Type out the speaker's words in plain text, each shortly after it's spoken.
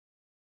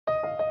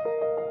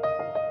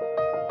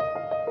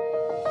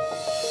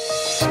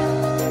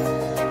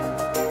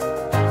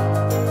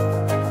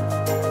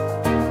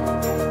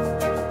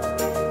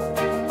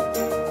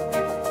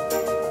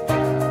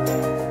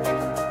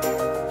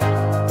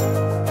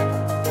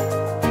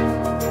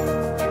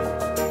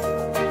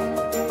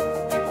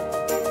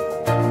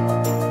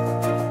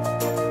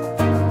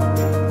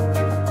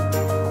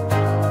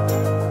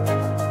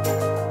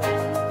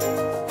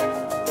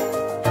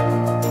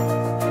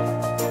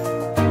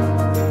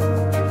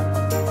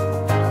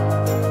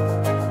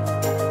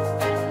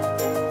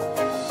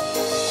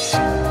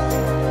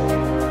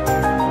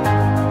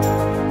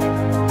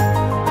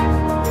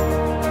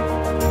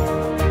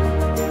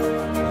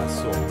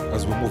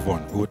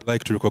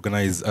like to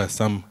recognize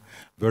some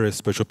very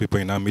special people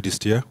in our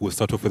midst here. We'll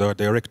start off with our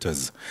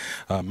directors.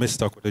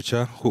 Mr.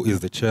 Kotecha, who is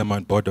the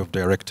chairman, board of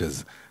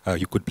directors.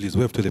 You could please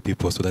wave to the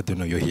people so that they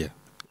know you're here.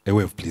 A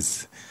wave,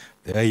 please.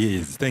 There he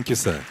is. Thank you,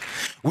 sir.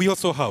 We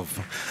also have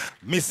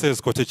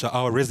Mrs. Kotecha,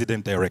 our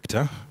resident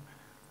director.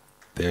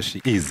 There she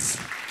is.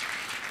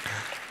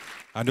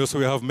 And also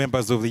we have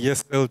members of the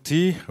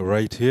SLT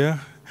right here.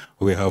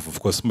 We have, of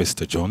course,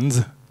 Mr.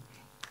 Jones,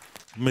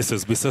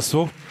 Mrs.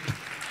 Bisaso,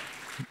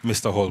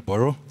 Mr.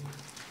 Holborough,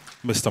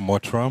 Mr.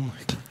 Motram,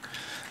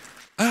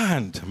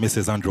 and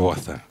Mrs. Andrew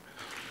Arthur.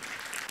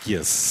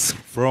 Yes,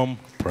 from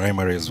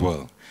primary as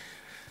well.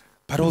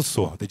 But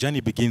also, the journey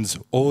begins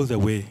all the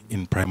way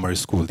in primary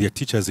school. There are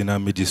teachers in our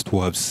midst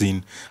who have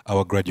seen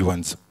our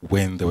graduates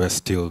when they were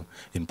still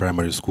in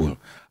primary school,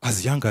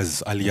 as young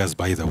as early as,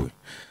 by the way.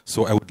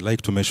 So I would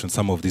like to mention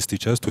some of these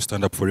teachers to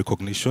stand up for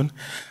recognition.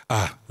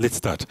 Let's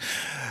start.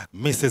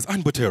 Mrs.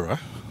 Ann Butera,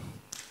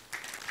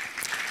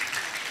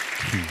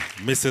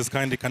 Mrs.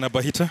 Kandi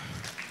Kanabahita,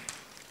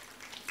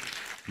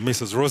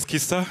 Mrs. Rose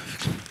Kisa,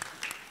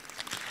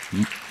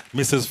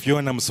 Mrs.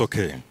 Fiona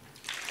Msoke.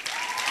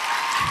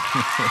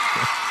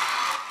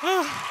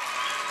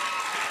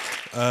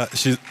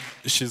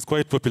 She's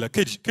quite popular.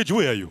 Keji,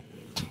 where are you?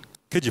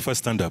 Keji, first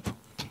stand up.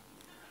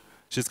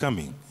 She's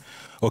coming.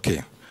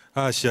 Okay.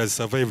 She has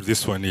survived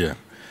this one here.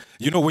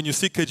 You know, when you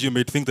see Keji, you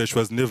may think that she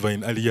was never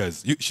in early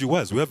years. She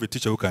was. We have a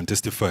teacher who can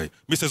testify.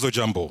 Mrs.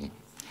 Ojambo.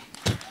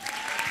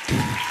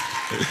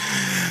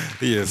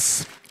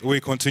 Yes. We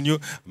continue.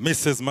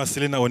 Mrs.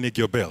 Marcelina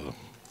Onigiobel.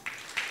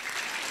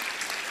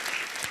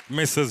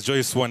 Mrs.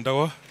 Joyce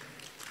Wandawa.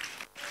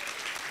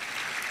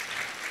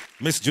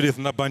 Miss Judith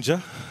Nabanja.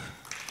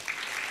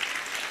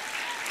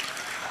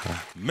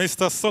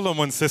 Mr.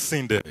 Solomon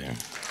Sesinde.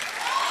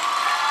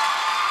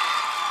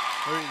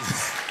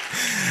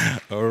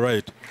 All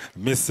right.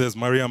 Mrs.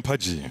 Mariam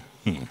Paji.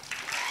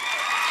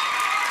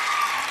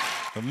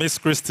 Miss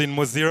Christine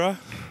Mozira.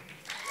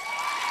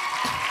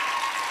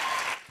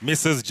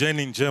 Mrs.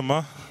 Jenny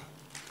Njema.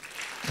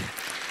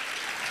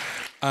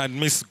 And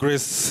Miss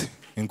Grace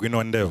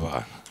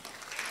Nguinondeva.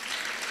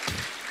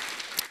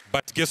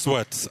 But guess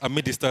what?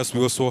 Amidst us,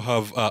 we also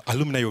have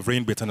alumni of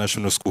Rainbow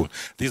International School.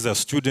 These are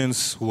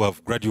students who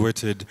have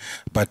graduated,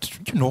 but,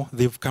 you know,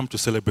 they've come to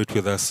celebrate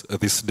with us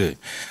this day.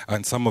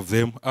 And some of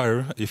them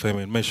are, if I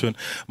may mention,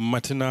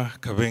 Martina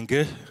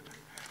Kavenge.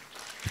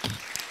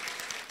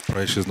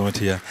 Right, she's not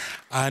here.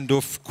 And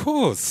of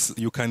course,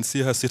 you can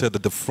see her seated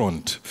at the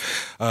front.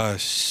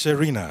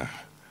 Sherina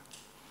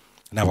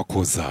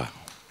Nawakoza.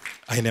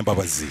 Aine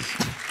Babazi.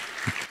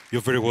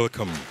 You're very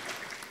welcome.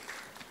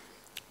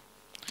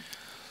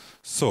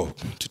 So,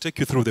 to take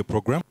you through the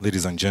program,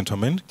 ladies and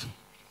gentlemen,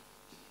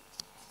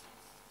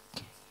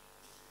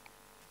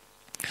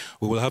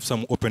 we will have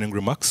some opening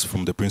remarks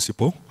from the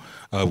principal.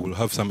 We'll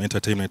have some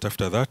entertainment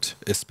after that,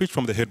 a speech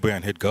from the head boy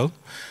and head girl.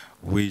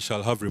 We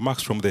shall have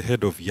remarks from the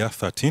head of Year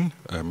 13,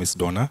 Miss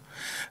Donna.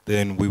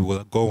 Then we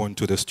will go on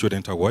to the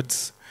student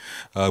awards.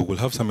 We'll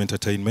have some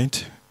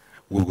entertainment.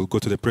 We will go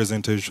to the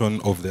presentation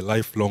of the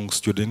lifelong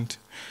student,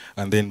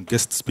 and then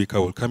guest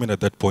speaker will come in at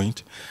that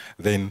point.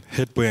 Then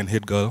head boy and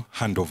head girl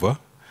handover,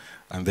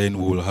 and then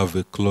we will have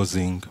a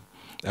closing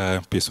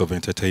piece of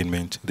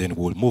entertainment. Then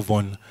we'll move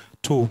on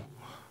to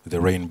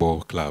the Rainbow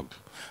Club.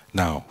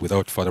 Now,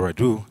 without further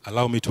ado,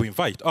 allow me to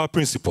invite our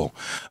principal,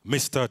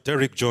 Mr.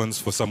 Derek Jones,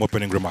 for some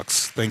opening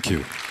remarks. Thank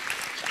you.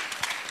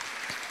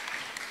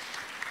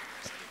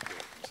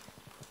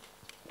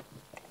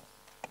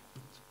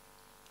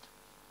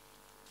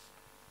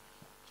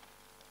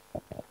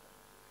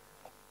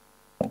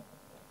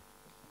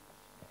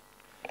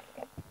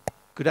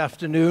 Good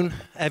afternoon,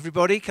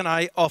 everybody. Can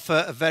I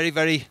offer a very,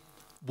 very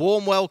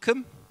warm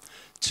welcome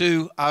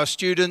to our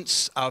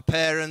students, our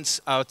parents,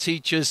 our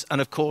teachers,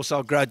 and of course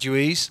our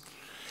graduates.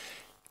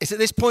 It's at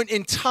this point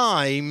in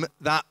time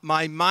that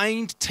my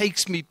mind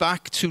takes me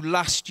back to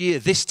last year,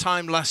 this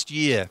time last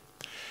year.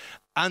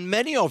 And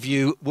many of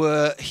you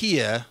were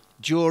here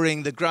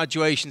during the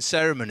graduation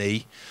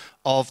ceremony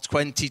of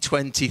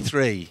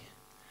 2023.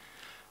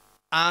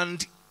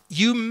 And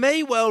you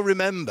may well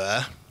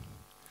remember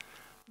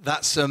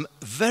that some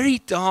very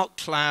dark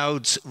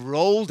clouds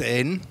rolled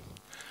in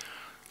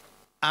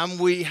and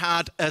we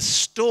had a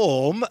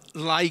storm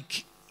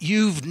like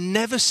you've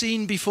never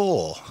seen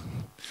before.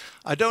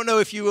 I don't know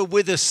if you were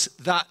with us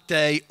that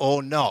day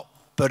or not,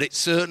 but it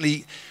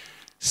certainly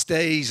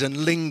stays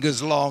and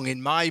lingers long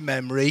in my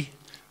memory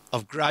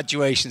of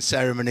graduation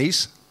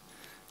ceremonies.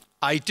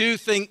 I do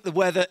think the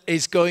weather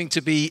is going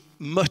to be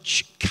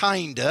much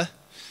kinder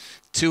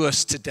to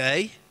us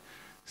today,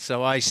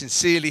 so I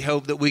sincerely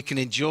hope that we can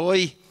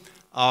enjoy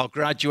our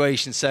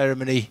graduation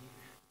ceremony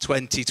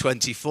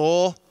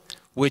 2024,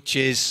 which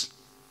is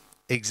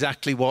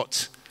exactly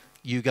what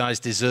you guys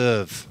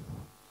deserve.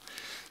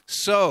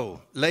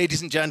 So,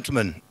 ladies and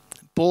gentlemen,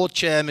 Board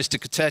Chair Mr.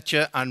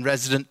 Kotecha and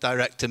Resident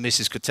Director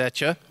Mrs.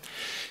 Kotecha,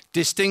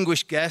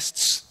 distinguished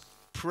guests,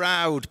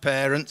 proud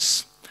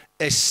parents,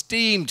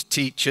 esteemed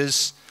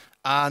teachers,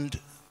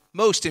 and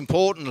most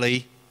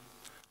importantly,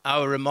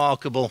 our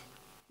remarkable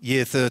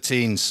Year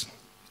 13s.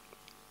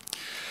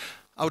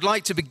 I would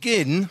like to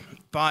begin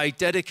by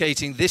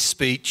dedicating this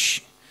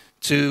speech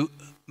to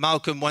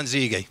Malcolm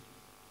Wanzige,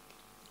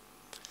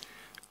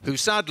 who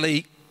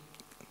sadly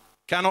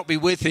cannot be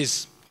with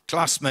his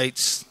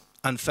classmates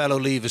and fellow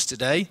leavers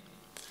today.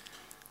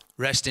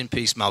 Rest in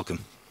peace, Malcolm.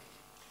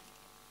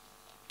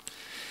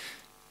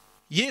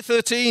 Year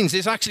 13s,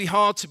 it's actually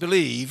hard to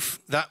believe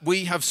that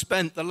we have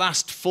spent the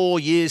last 4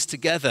 years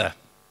together.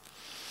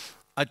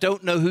 I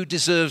don't know who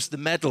deserves the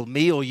medal,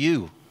 me or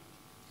you.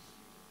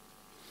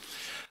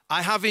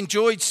 I have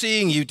enjoyed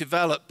seeing you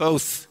develop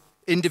both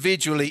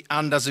individually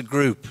and as a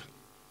group.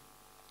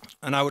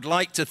 And I would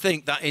like to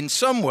think that in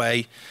some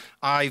way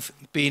I've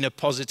been a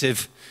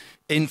positive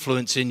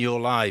influence in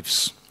your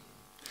lives.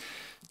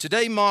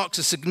 Today marks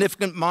a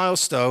significant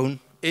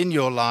milestone in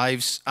your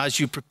lives as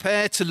you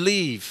prepare to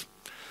leave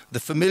the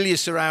familiar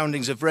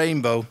surroundings of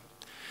Rainbow.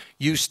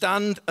 You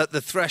stand at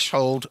the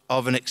threshold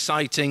of an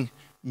exciting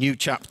new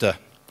chapter,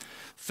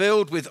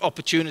 filled with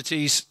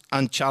opportunities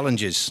and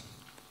challenges.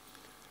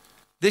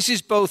 This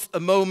is both a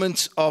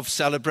moment of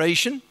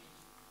celebration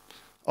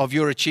of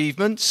your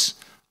achievements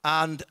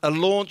and a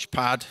launch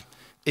pad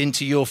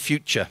into your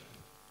future.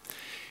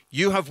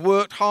 You have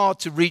worked hard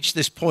to reach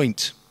this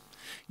point.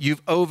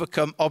 You've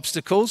overcome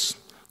obstacles,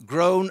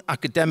 grown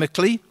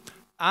academically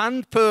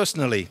and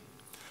personally,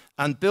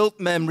 and built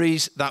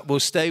memories that will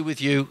stay with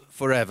you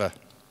forever.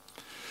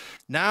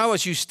 Now,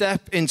 as you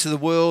step into the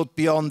world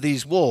beyond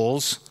these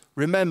walls,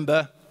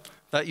 remember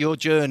that your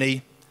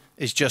journey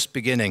is just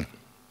beginning.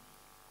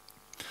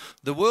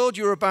 The world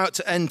you're about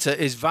to enter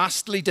is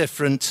vastly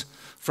different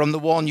from the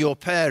one your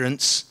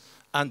parents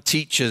and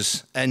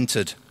teachers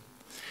entered.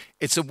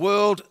 It's a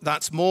world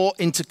that's more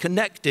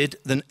interconnected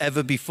than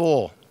ever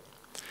before.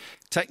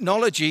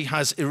 Technology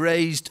has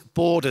erased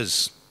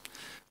borders,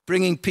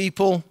 bringing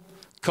people,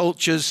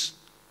 cultures,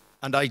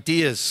 and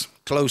ideas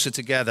closer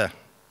together.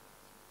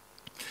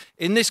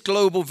 In this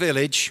global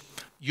village,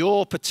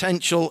 your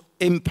potential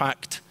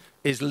impact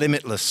is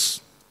limitless.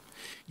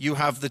 You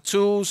have the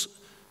tools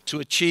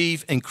to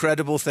achieve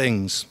incredible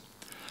things,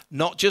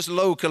 not just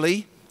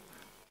locally,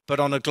 but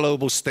on a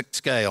global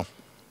scale.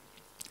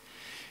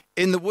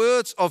 In the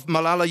words of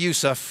Malala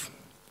Yousaf,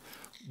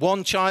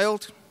 one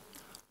child,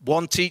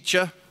 one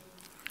teacher,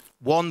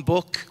 one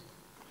book,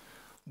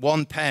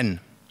 one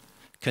pen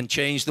can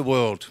change the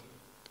world.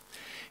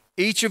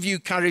 Each of you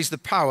carries the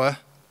power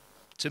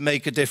to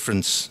make a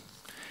difference.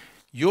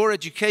 Your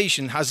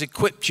education has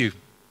equipped you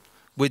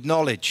with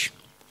knowledge,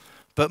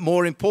 but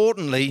more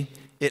importantly,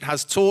 it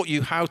has taught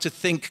you how to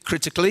think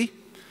critically,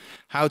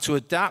 how to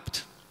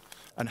adapt,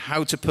 and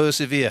how to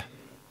persevere.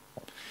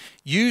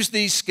 Use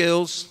these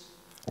skills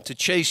to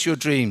chase your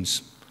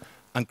dreams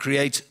and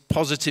create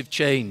positive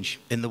change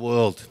in the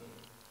world.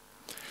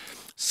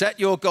 Set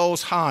your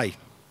goals high.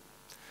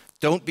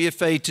 Don't be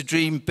afraid to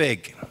dream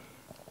big.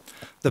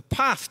 The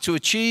path to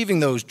achieving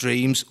those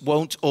dreams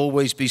won't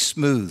always be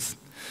smooth.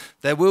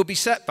 There will be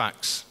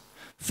setbacks,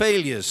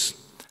 failures,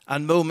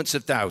 and moments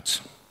of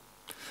doubt.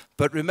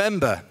 But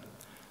remember,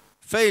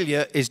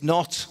 failure is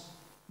not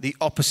the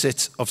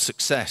opposite of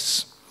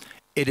success.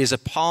 It is a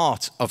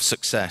part of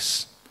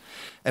success.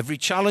 Every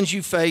challenge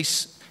you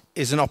face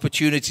is an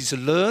opportunity to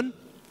learn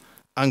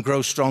and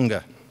grow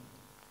stronger.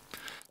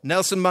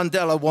 Nelson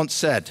Mandela once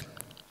said,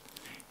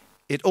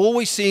 "It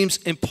always seems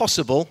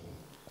impossible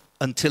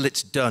until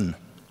it's done."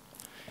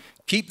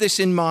 Keep this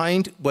in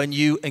mind when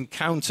you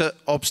encounter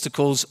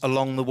obstacles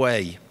along the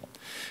way.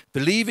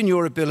 Believe in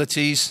your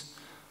abilities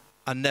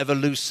and never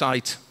lose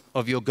sight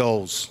of your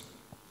goals.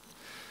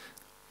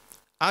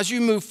 As you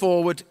move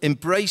forward,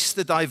 embrace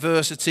the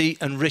diversity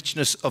and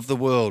richness of the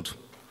world.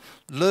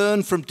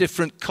 Learn from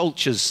different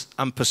cultures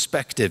and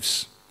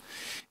perspectives.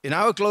 In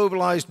our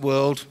globalized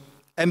world,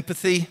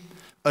 empathy,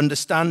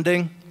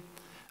 understanding,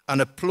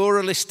 and a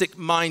pluralistic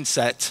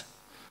mindset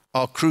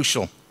are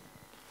crucial.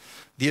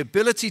 The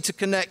ability to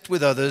connect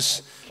with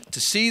others,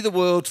 to see the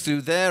world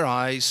through their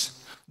eyes,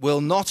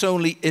 will not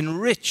only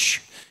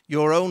enrich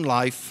your own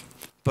life,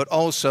 but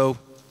also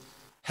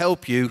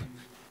help you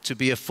to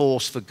be a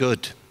force for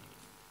good.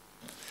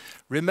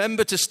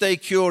 Remember to stay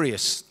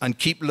curious and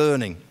keep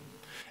learning.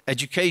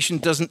 Education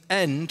doesn't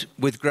end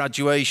with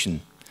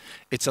graduation.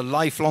 It's a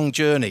lifelong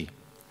journey.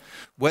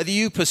 Whether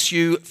you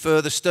pursue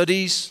further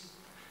studies,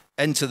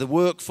 enter the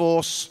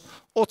workforce,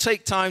 or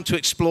take time to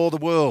explore the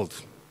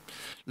world,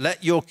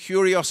 let your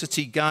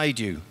curiosity guide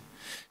you.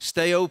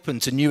 Stay open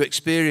to new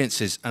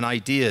experiences and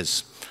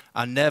ideas,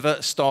 and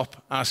never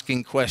stop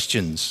asking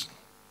questions.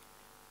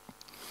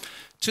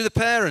 To the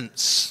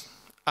parents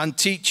and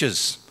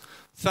teachers,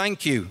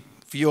 thank you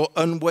for your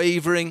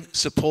unwavering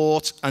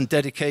support and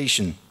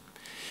dedication.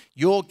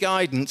 Your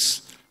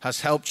guidance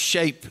has helped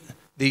shape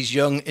these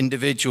young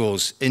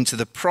individuals into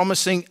the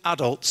promising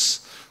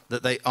adults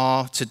that they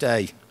are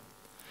today.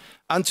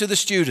 And to the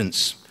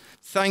students,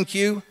 thank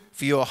you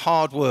for your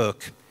hard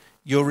work,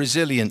 your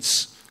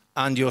resilience,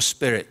 and your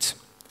spirit.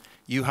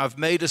 You have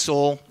made us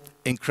all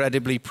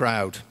incredibly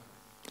proud.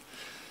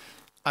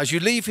 As you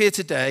leave here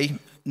today,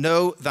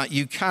 know that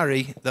you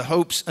carry the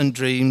hopes and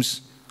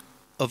dreams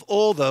of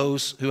all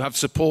those who have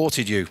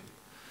supported you.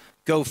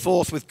 Go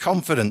forth with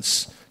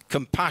confidence,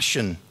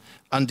 compassion,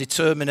 and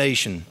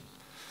determination.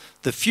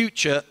 The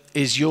future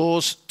is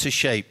yours to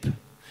shape.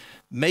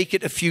 Make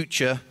it a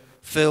future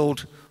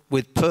filled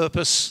with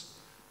purpose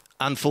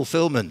and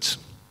fulfillment.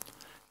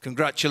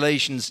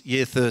 Congratulations,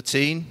 Year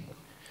 13.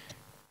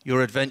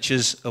 Your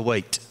adventures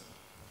await.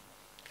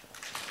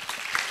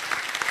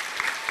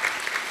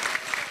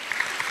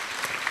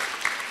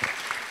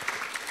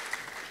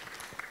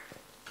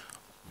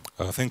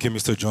 Thank you,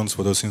 Mr. Jones,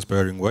 for those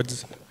inspiring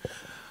words.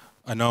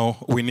 And now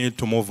we need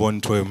to move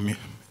on to a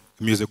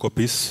musical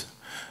piece.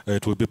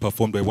 It will be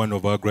performed by one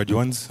of our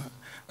graduates.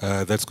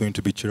 That's going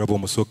to be Chirabo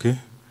Musoke.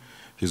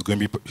 He's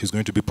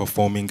going to be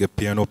performing a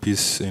piano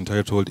piece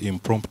entitled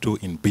Impromptu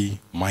in B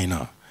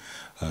minor.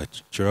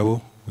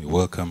 Chirabo, we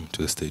welcome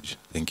to the stage.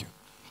 Thank you.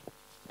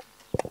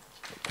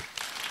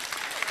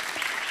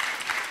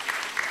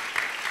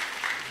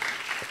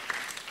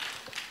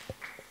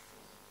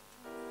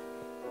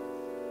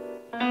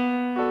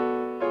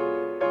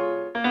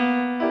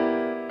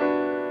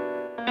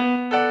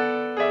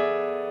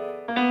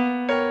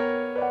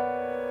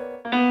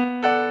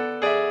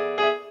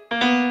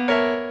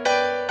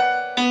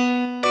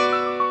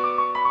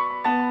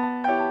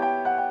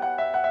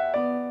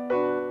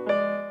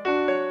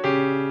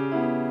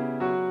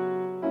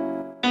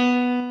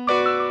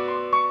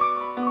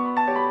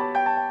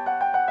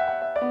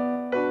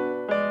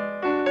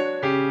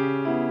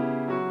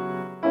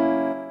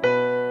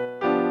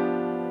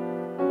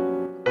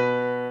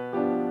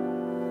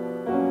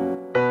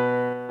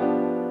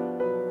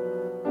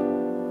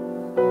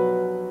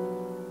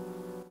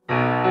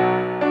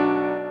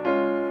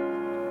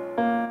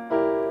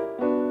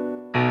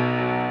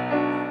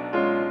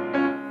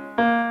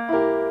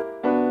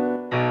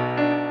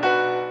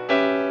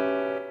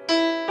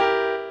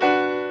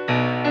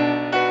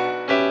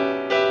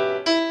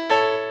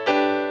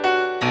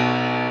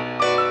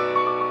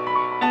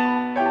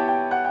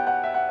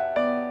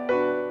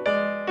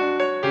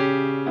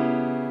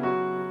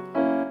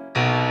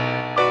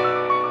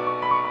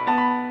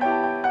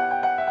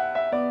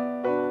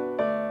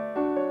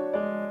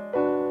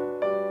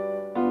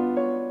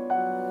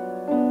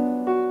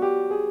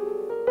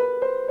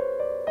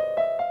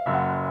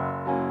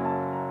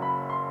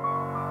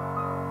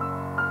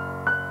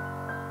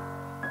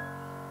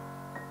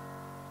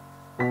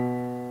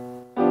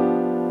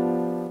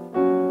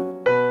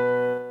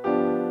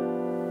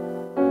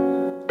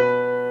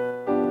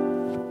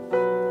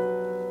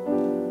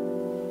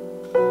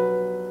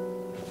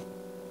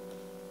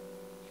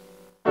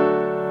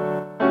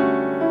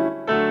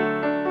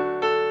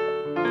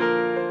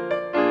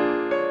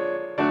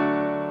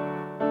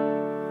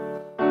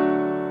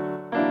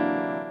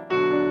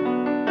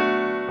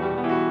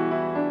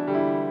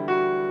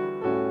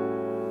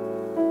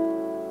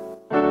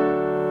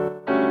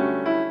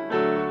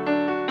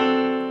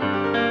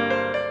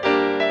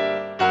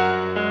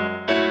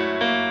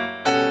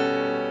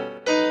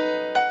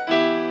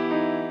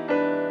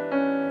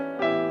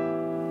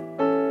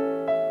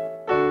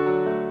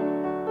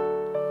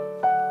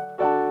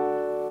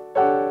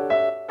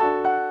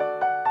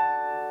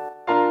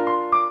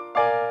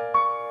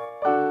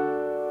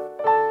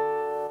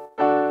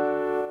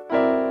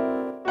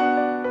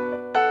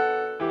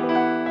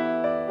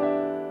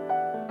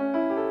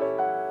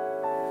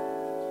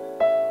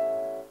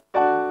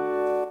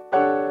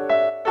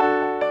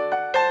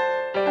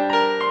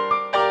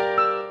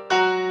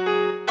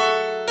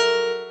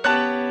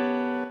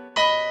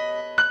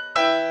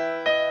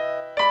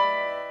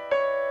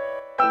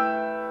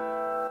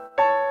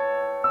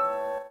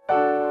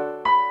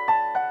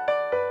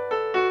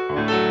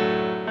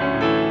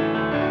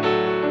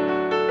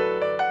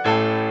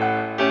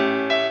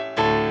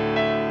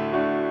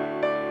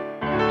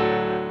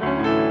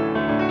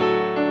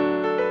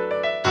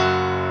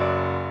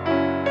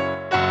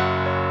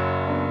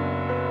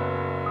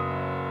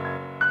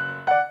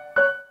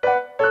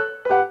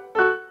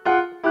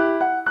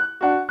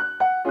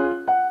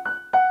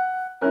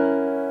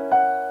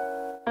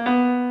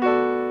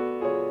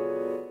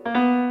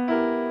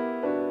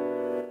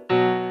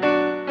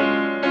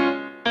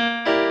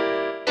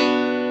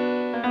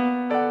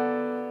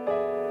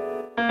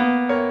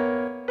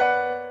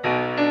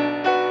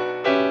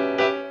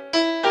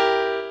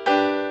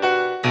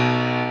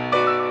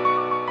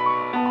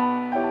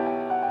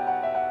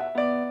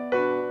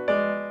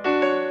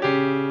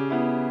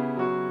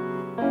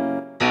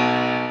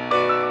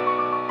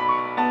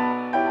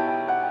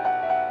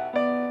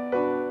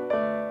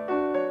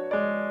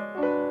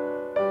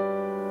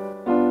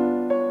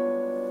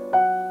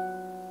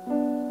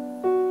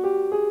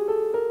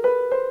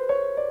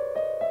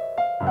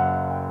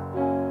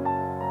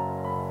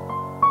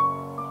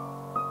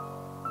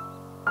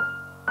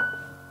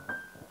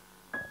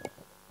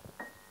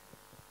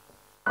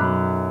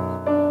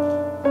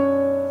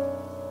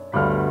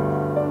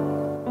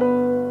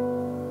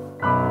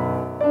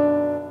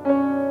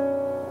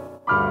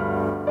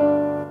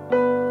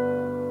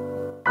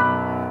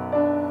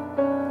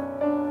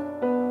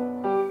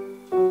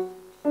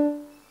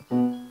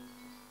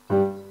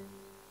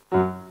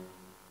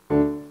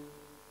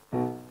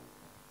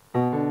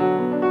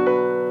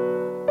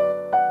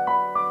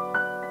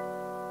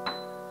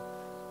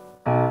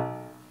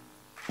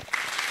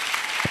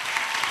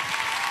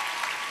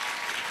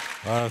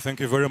 Thank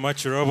you very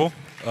much, Irabo,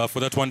 for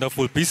that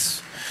wonderful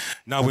piece.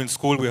 Now in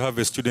school, we have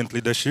a student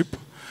leadership.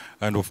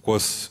 And of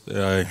course,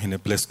 in a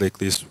place like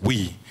this,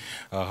 we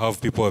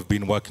have people who have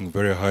been working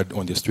very hard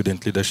on the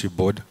student leadership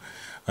board.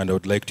 And I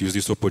would like to use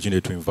this opportunity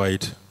to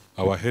invite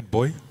our head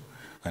boy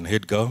and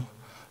head girl,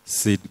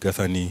 Sid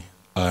Gathani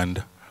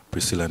and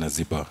Priscilla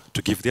Naziba,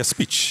 to give their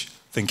speech.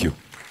 Thank you.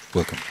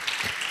 Welcome.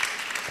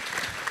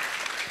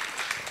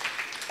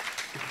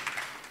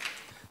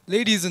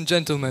 Ladies and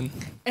gentlemen,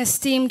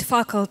 esteemed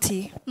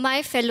faculty,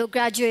 my fellow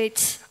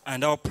graduates,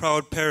 and our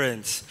proud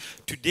parents,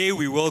 today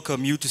we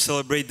welcome you to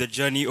celebrate the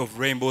journey of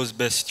Rainbow's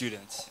best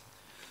students.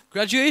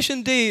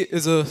 Graduation Day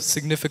is a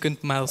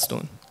significant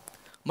milestone,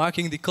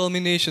 marking the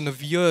culmination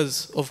of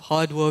years of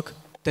hard work,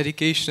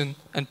 dedication,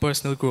 and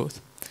personal growth.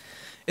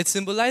 It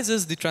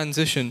symbolizes the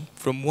transition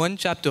from one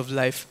chapter of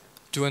life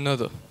to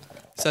another,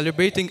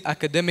 celebrating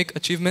academic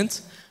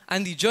achievements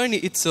and the journey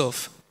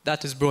itself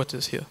that has brought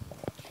us here.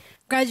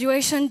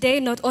 Graduation Day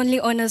not only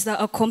honors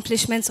the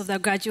accomplishments of the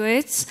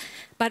graduates,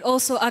 but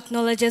also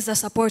acknowledges the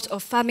support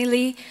of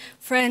family,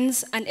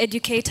 friends, and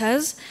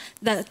educators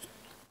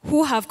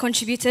who have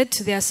contributed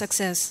to their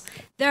success.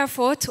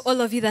 Therefore, to all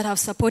of you that have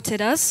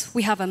supported us,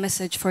 we have a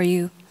message for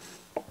you.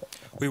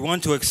 We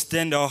want to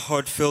extend our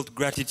heartfelt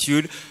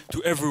gratitude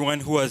to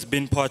everyone who has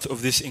been part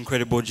of this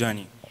incredible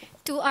journey.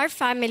 To our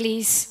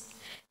families,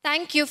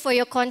 thank you for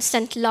your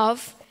constant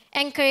love,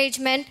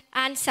 encouragement,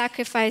 and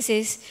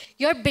sacrifices.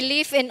 Your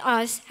belief in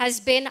us has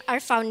been our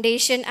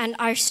foundation and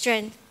our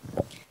strength.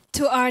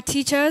 To our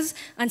teachers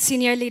and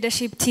senior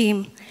leadership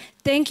team,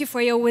 thank you for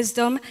your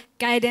wisdom,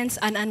 guidance,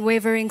 and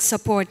unwavering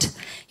support.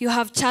 You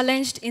have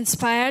challenged,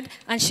 inspired,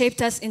 and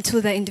shaped us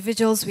into the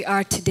individuals we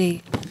are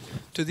today.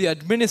 To the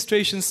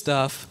administration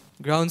staff,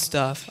 ground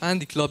staff,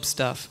 and the club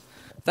staff,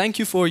 thank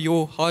you for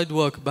your hard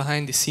work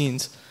behind the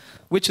scenes,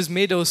 which has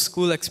made our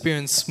school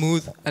experience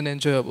smooth and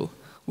enjoyable.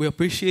 We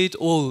appreciate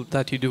all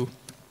that you do.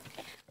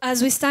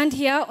 As we stand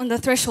here on the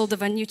threshold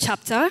of a new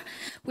chapter,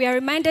 we are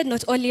reminded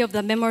not only of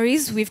the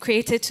memories we've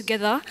created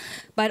together,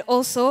 but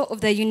also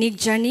of the unique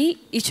journey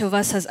each of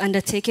us has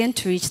undertaken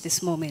to reach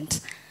this moment.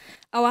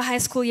 Our high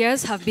school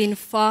years have been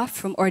far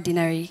from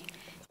ordinary.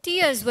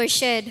 Tears were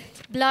shed,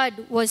 blood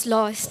was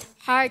lost,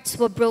 hearts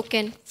were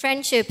broken,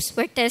 friendships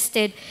were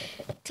tested,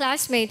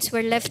 classmates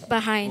were left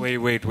behind.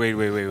 Wait.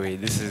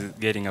 This is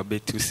getting a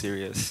bit too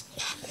serious.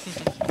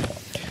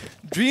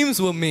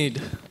 Dreams were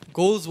made,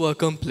 goals were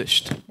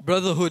accomplished,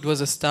 brotherhood was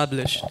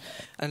established,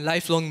 and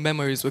lifelong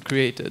memories were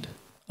created.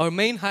 Our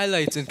main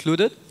highlights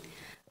included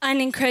an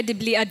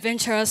incredibly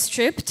adventurous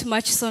trip to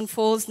Murchison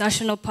Falls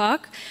National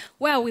Park,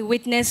 where we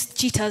witnessed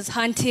cheetahs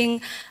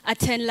hunting,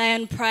 attend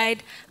lion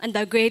pride, and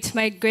the great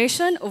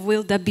migration of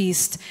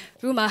wildebeest.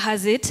 Rumor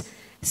has it,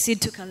 Sid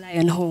took a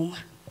lion home.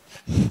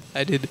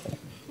 I did.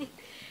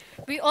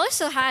 We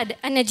also had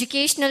an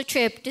educational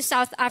trip to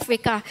South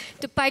Africa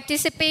to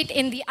participate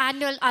in the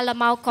annual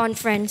Alamau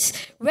Conference,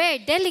 where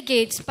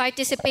delegates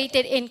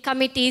participated in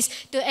committees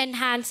to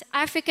enhance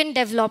African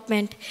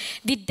development.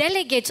 The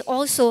delegates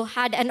also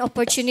had an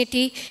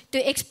opportunity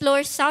to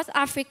explore South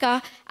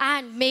Africa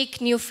and make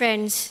new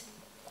friends.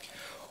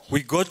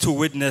 We got to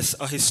witness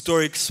a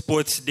historic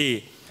sports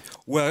day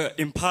where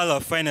Impala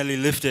finally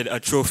lifted a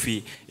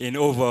trophy in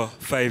over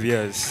 5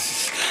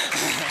 years.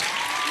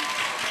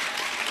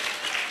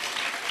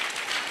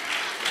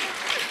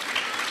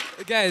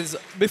 Guys,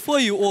 before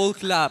you all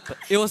clap,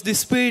 it was the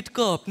Spirit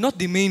Cup, not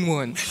the main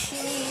one.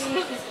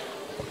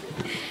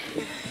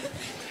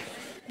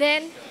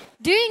 Then,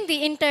 during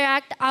the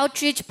Interact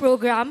outreach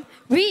program,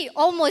 we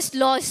almost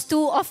lost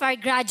 2 of our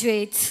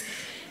graduates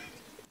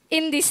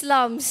in the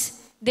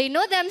slums. They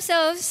know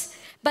themselves,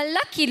 but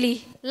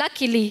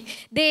luckily,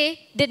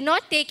 they did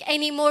not take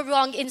any more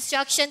wrong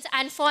instructions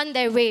and found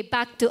their way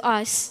back to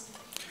us.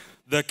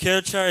 The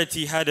Care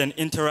Charity had an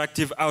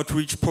interactive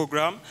outreach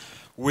program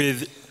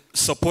with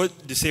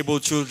Support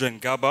Disabled Children,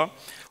 GABA,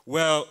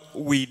 where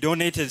we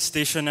donated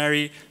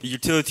stationery,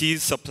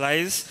 utilities,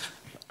 supplies,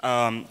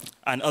 and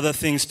other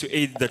things to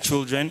aid the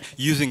children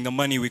using the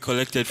money we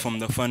collected from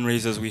the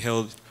fundraisers we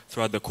held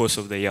throughout the course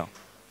of the year.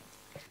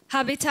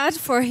 Habitat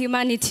for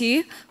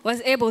Humanity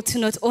was able to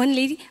not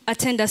only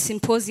attend a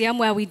symposium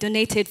where we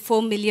donated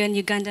 4 million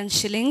Ugandan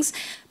shillings,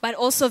 but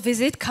also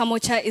visit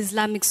Kamocha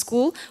Islamic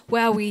School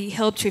where we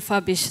helped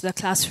refurbish the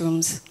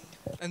classrooms.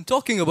 And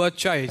talking about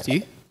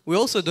charity, we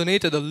also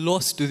donated a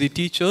lot to the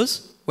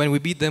teachers when we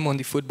beat them on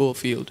the football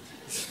field.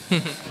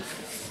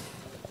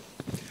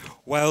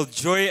 While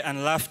joy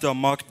and laughter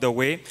marked the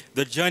way,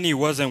 the journey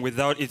wasn't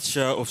without its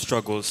share of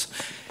struggles.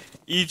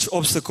 Each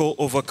obstacle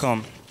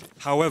overcome.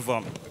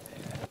 However,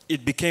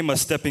 it became a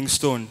stepping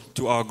stone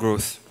to our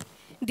growth.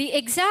 The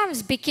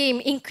exams became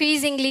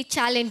increasingly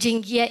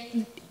challenging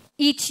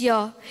each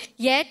year,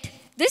 yet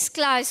this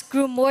class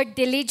grew more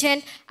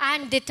diligent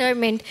and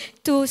determined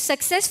to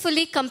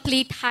successfully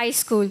complete high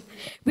school.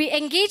 We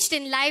engaged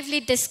in lively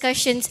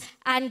discussions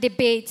and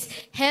debates,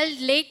 held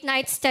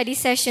late-night study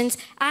sessions,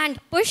 and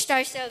pushed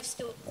ourselves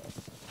to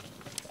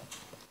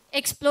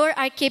explore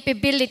our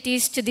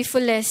capabilities to the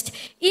fullest.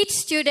 Each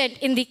student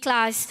in the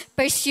class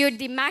pursued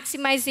the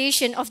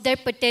maximization of their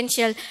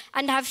potential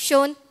and have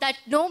shown that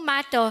no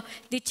matter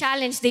the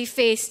challenge they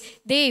face,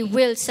 they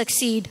will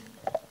succeed.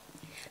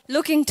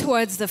 Looking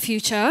towards the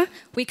future,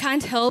 we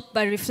can't help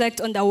but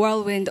reflect on the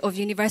whirlwind of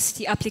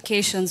university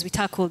applications we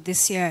tackled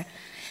this year.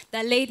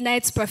 The late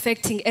nights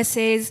perfecting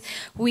essays,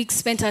 weeks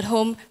spent at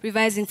home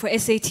revising for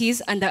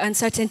SATs, and the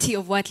uncertainty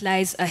of what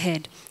lies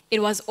ahead.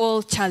 It was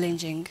all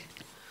challenging.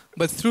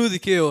 But through the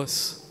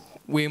chaos,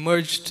 we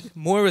emerged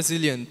more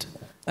resilient,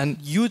 and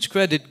huge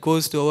credit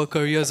goes to our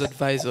careers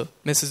advisor,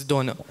 Mrs.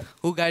 Donna,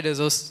 who guided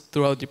us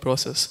throughout the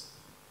process.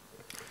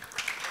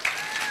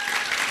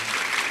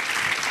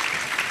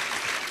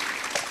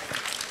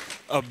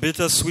 A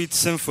bittersweet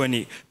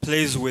symphony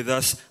plays with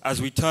us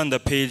as we turn the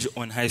page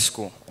on high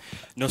school.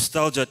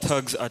 Nostalgia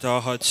tugs at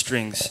our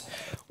heartstrings,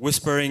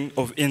 whispering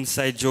of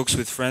inside jokes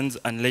with friends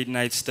and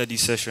late-night study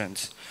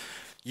sessions.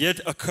 Yet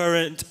a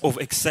current of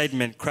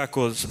excitement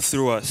crackles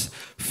through us,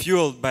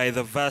 fueled by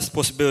the vast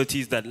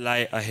possibilities that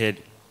lie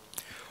ahead.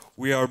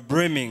 We are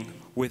brimming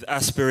with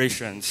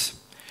aspirations,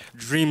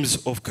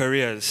 dreams of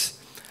careers,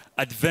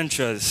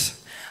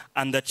 adventures,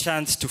 and the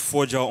chance to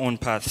forge our own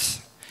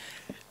paths.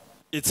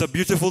 It's a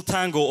beautiful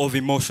tangle of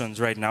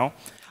emotions right now,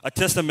 a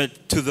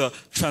testament to the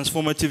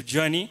transformative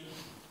journey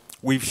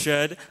we've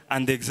shared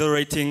and the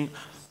exhilarating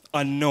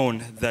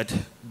unknown that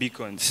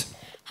beacons.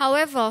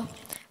 However,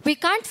 we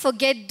can't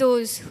forget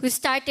those who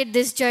started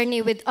this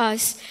journey with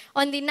us.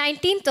 On the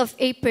 19th of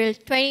April,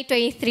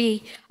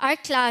 2023, our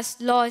class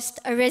lost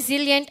a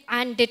resilient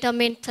and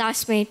determined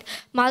classmate,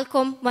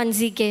 Malcolm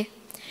Manzige.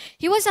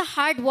 He was a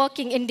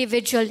hard-working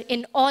individual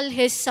in all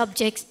his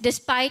subjects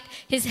despite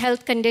his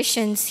health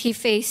conditions he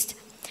faced.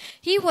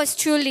 He was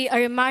truly a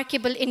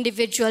remarkable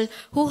individual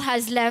who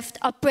has left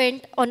a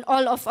print on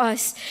all of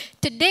us.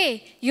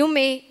 Today, you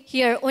may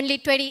hear only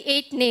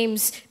 28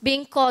 names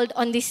being called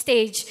on the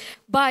stage,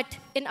 but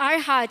in our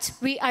hearts,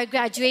 we are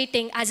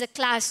graduating as a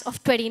class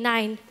of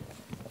 29.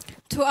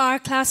 To our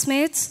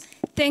classmates,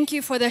 thank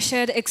you for the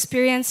shared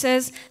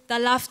experiences, the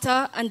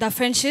laughter, and the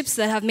friendships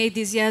that have made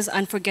these years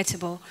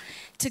unforgettable.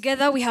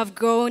 Together, we have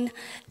grown,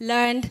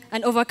 learned,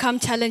 and overcome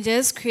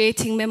challenges,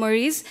 creating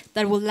memories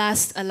that will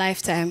last a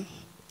lifetime.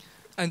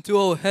 And to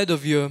our head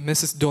of year,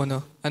 Mrs.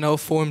 Donna, and our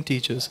form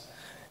teachers,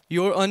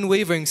 your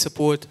unwavering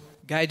support,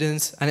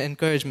 guidance, and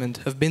encouragement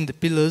have been the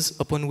pillars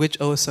upon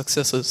which our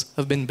successes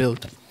have been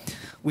built.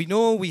 We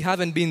know we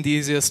haven't been the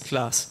easiest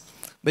class,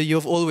 but you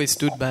have always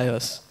stood by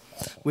us.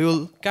 We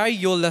will carry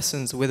your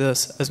lessons with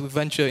us as we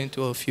venture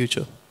into our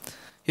future.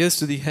 Here's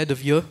to the head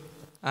of year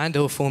and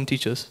our form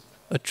teachers,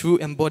 a true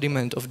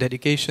embodiment of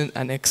dedication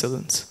and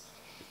excellence.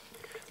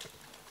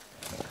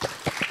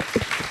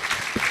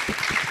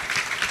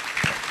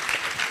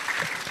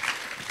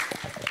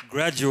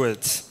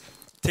 Graduates,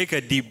 take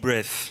a deep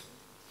breath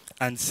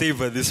and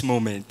savor this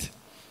moment.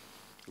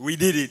 We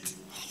did it.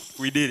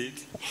 We did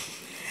it.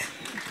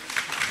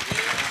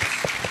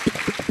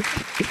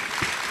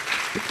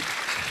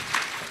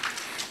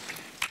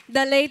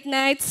 The late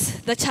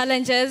nights, the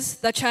challenges,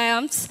 the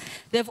triumphs,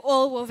 they've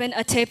all woven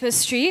a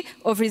tapestry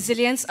of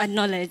resilience and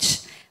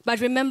knowledge.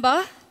 But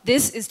remember,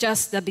 this is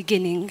just the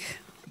beginning.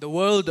 The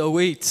world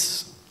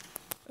awaits,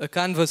 a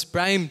canvas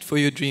primed for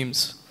your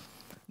dreams.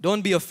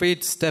 Don't be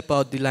afraid to step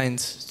out the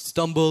lines,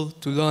 stumble,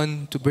 to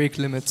learn, to break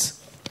limits.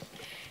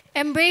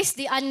 Embrace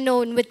the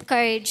unknown with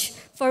courage,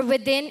 for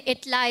within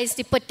it lies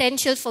the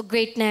potential for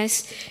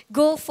greatness.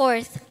 Go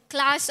forth,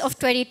 class of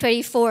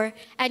 2024,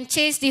 and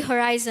chase the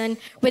horizon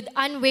with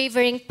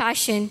unwavering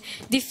passion.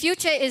 The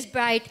future is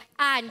bright,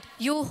 and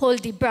you hold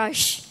the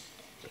brush.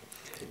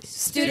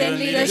 Student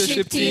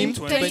Leadership Team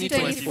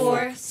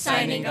 2024,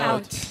 signing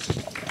out.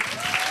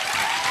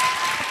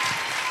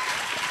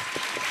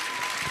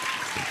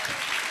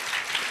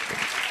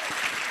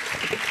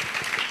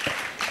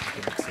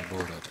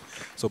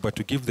 So, but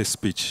to give the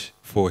speech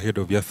for Head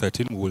of Year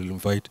 13, we will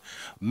invite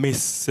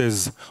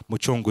Mrs.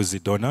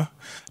 Muchongozi Donna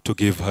to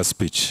give her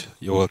speech.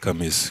 You're welcome,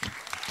 Miss.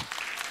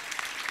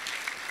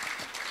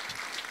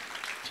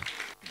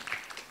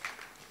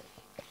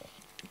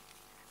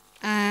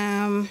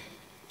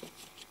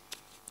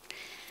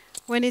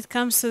 When it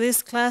comes to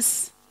this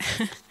class,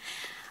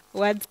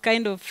 words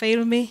kind of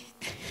fail me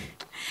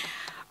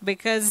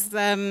because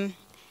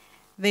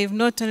they've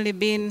not only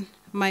been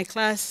my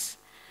class,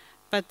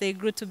 but they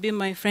grew to be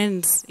my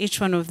friends,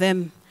 each one of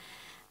them.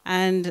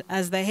 And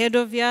as the head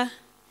of year,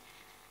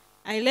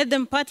 I led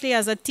them partly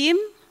as a team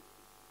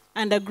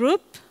and a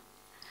group,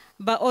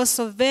 but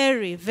also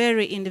very,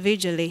 very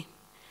individually.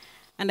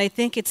 And I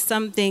think it's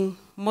something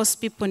most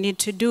people need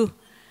to do,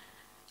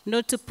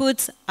 not to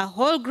put a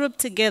whole group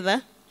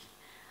together,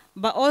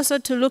 but also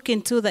to look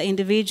into the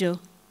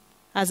individual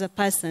as a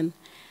person.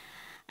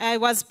 I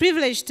was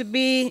privileged to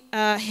be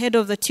head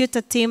of the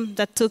tutor team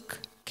that took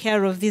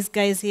care of these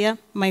guys here,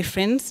 my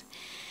friends.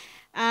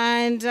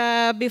 And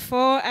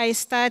before I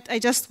start, I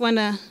just want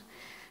to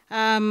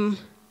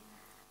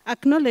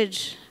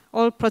acknowledge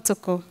all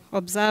protocol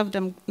observed.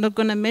 I'm not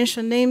going to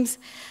mention names,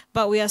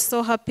 but we are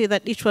so happy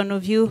that each one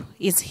of you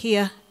is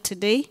here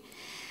today.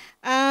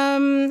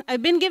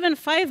 I've been given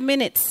 5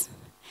 minutes,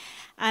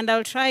 and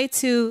I'll try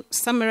to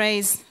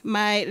summarize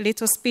my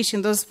little speech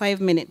in those 5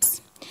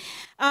 minutes.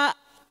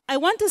 I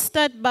want to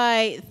start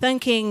by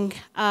thanking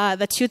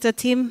the tutor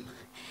team,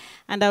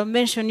 and I'll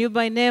mention you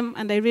by name,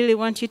 and I really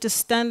want you to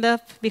stand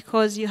up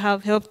because you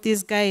have helped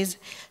these guys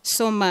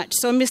so much.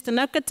 So Mr.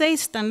 Nakate,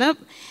 stand up.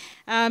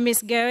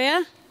 Ms.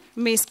 Garia,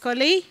 Ms.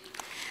 Colley,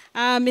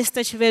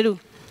 Mr. Chiveru.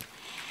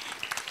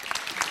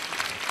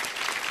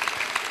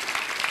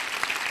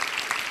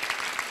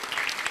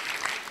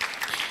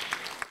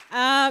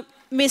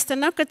 Mr.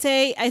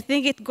 Nakate, I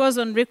think it goes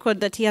on record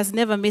that he has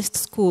never missed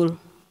school.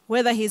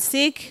 Whether he's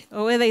sick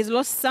or whether he's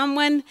lost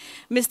someone,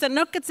 Mr.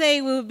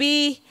 Nakate will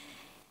be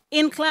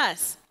in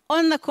class,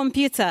 on the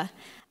computer.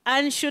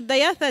 And should the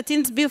year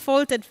 13s be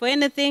faulted for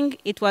anything,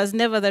 it was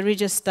never the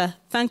register.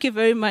 Thank you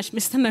very much,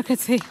 Mr.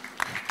 Nakate.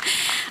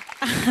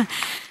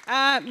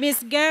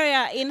 Ms.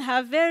 Garia, in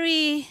her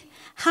very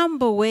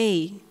humble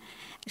way,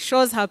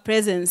 shows her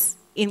presence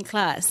in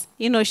class.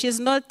 You know, she's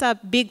not a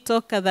big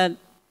talker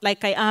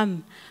like I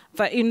am.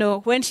 But, you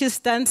know, when she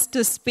stands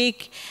to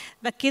speak,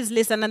 the kids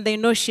listen and they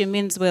know she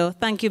means well.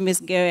 Thank you,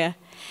 Ms. Garia.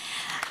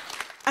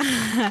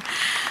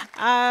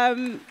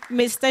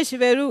 Mr.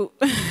 Chiveru.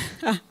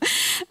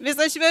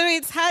 Mr. Chiveru,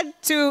 it's hard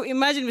to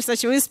imagine Mr.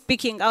 Chiveru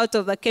speaking out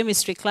of the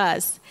chemistry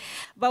class.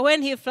 But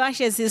when he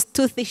flashes his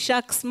toothy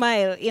shark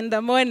smile in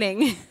the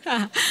morning,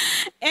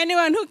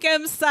 anyone who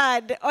came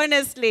sad,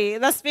 honestly,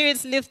 the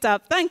spirits lift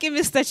up. Thank you,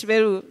 Mr.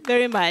 Chiveru,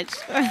 very much.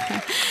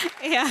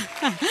 Yeah.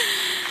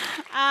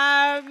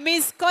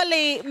 Miss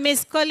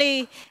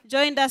Colley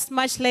joined us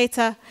much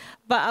later,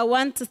 but I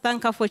want to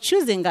thank her for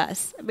choosing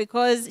us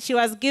because she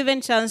was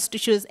given chance to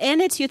choose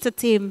any tutor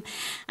team,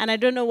 and I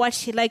don't know what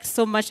she liked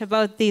so much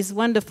about these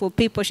wonderful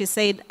people. She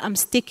said, I'm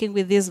sticking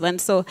with this one.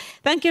 So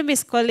thank you,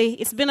 Miss Colley.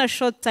 It's been a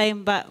short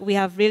time, but we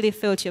have really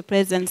felt your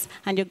presence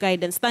and your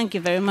guidance. Thank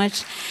you very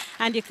much.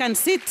 And you can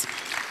sit.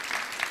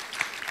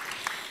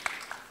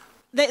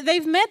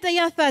 They've made the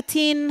year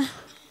 13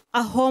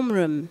 a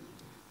homeroom.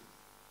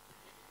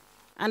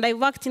 And I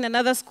worked in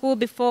another school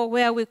before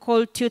where we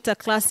called tutor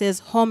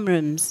classes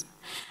homerooms.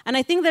 And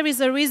I think there is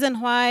a reason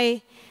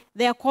why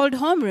they are called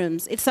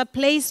homerooms. It's a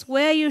place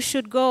where you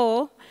should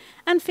go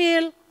and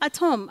feel at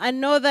home. I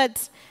know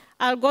that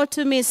I'll go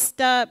to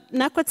Mr.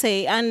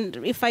 Nakote, and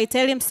if I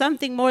tell him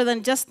something more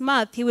than just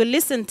math, he will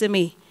listen to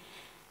me.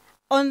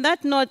 On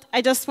that note,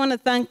 I just want to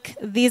thank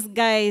these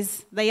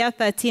guys, the year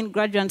 13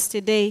 graduates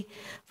today,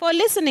 for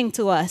listening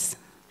to us.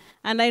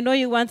 And I know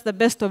you want the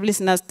best of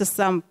listeners to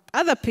some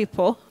other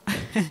people,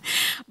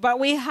 but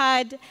we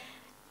had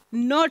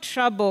no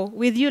trouble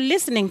with you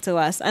listening to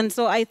us. And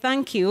so I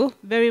thank you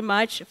very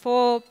much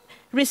for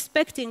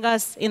respecting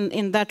us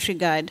in that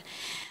regard.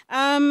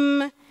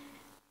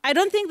 I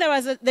don't think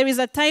there is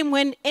a time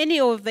when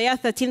any of the year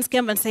 13s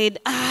came and said,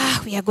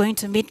 we are going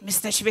to meet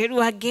Mr.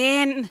 Chiveru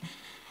again.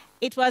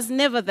 It was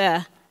never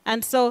there.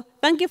 And so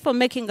thank you for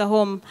making a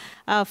home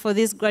for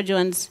these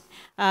graduates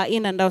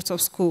in and out of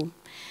school.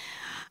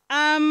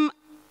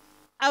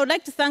 I would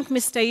like to thank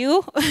Mr.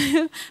 Yu.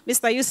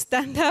 Mr. Yu,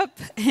 stand up.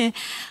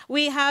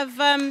 We have,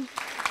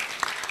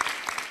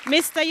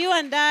 Mr. Yu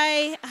and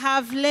I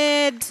have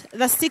led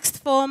the 6th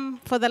form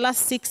for the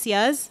last 6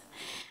 years,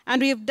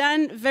 and we've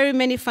done very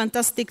many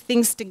fantastic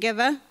things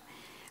together.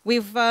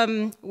 We've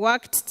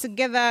worked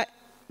together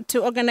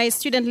to organize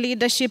student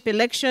leadership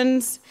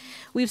elections.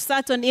 We've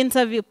sat on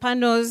interview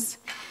panels.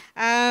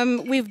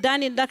 We've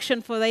done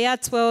induction for the year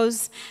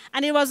 12s,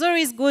 and it was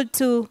always good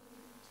to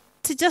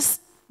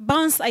just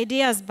bounce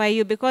ideas by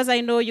you, because I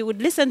know you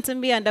would listen to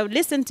me and I would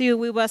listen to you.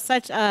 We were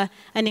such an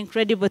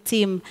incredible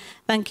team.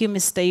 Thank you,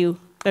 Mr. Yu,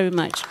 very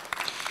much.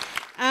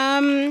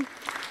 I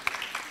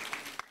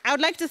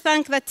would like to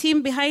thank the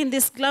team behind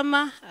this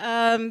glamour,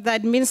 the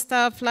admin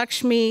staff,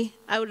 Lakshmi.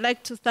 I would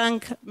like to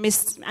thank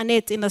Ms.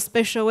 Annette in a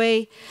special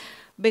way,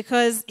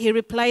 because he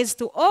replies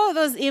to all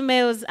those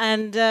emails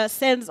and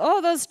sends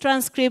all those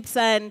transcripts,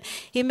 and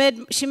she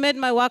made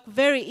my work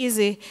very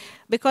easy.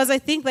 Because I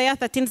think the year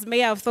 13s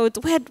may have thought,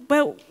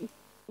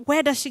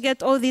 where does she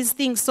get all these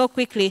things so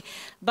quickly?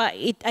 But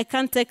I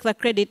can't take the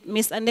credit.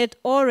 Miss Annette,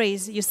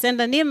 always, you send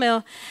an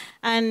email,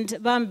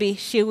 and Bambi,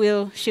 she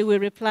will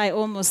reply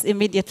almost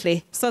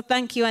immediately. So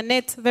thank you,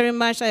 Annette, very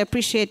much. I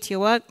appreciate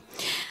your work.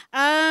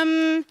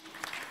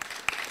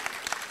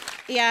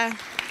 Yeah,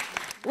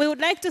 we would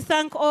like to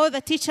thank all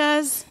the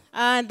teachers.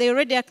 They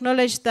already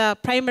acknowledged the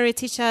primary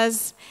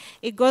teachers.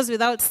 It goes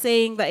without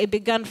saying that it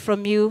began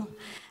from you.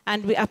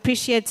 And we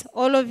appreciate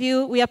all of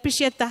you. We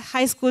appreciate the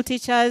high school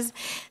teachers.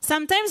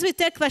 Sometimes we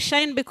take the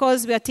shine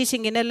because we are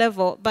teaching in A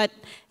level, but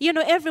you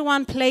know,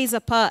 everyone plays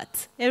a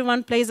part.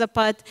 Everyone plays a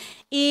part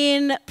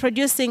in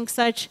producing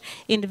such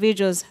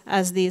individuals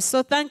as these.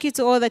 So thank you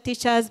to all the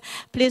teachers.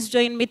 Please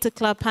join me to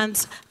clap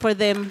hands for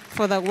them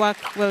for the work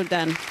well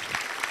done.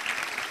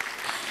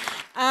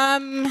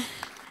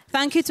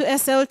 Thank you to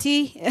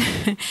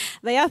SLT.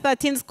 The year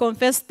 13s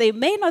confessed they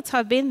may not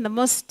have been the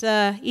most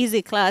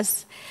easy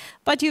class,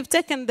 but you've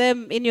taken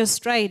them in your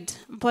stride,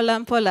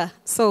 mpola mpola.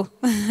 So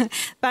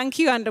thank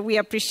you, and we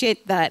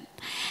appreciate that.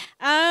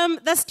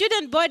 The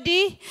student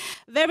body,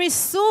 very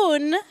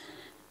soon,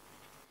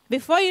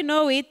 before you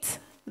know it,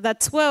 the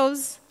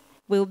 12s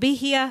will be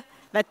here,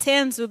 the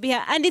 10s will be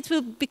here, and it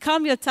will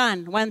become your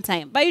turn one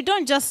time. But you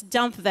don't just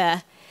jump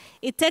there.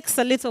 It takes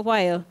a little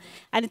while,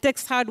 and it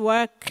takes hard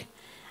work.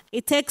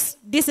 It takes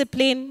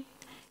discipline.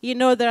 You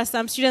know, there are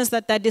some students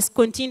that are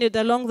discontinued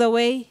along the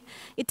way.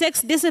 It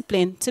takes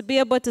discipline to be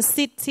able to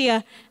sit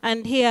here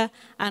and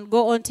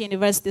go on to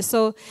university.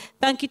 So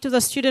thank you to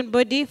the student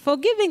body for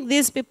giving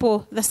these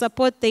people the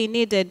support they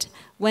needed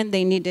when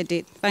they needed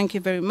it. Thank you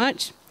very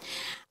much.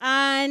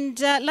 And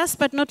last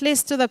but not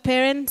least, to the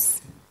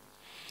parents.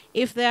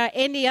 If there are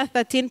any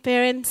 13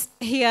 parents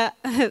here,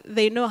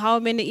 they know how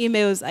many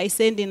emails I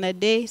send in a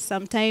day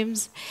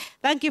sometimes.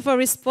 Thank you for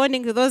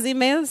responding to those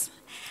emails.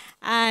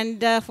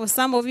 And for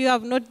some of you who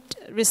have not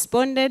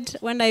responded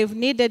when I've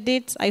needed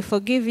it, I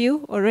forgive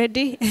you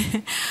already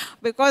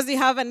because you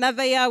have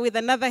another year with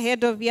another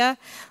head of year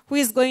who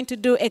is going to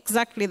do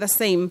exactly the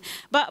same.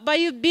 But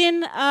you've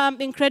been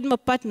incredible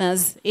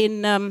partners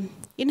in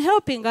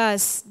helping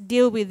us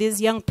deal with these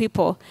young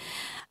people.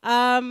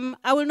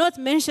 I will not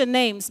mention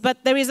names,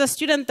 but there is a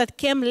student that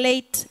came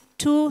late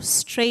 2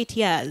 straight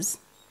years.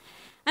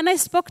 And I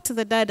spoke to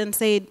the dad and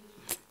said,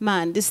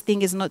 man, this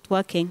thing is not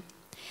working.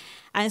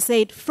 And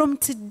said, from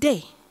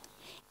today,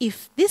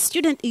 if this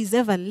student is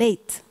ever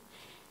late,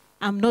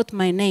 I'm not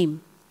my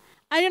name.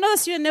 And you know, the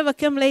student never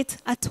came late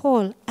at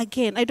all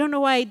again. I don't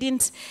know why I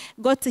didn't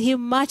go to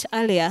him much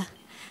earlier.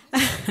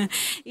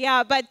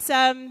 Yeah, but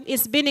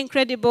it's been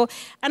incredible.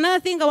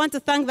 Another thing I want to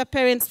thank the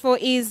parents for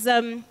is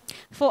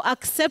for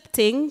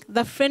accepting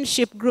the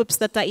friendship groups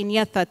that are in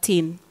year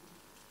 13.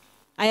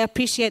 I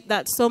appreciate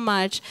that so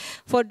much.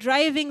 For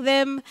driving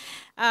them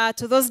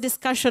to those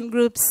discussion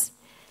groups,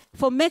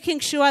 for making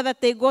sure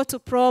that they go to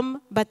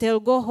prom, but they'll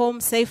go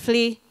home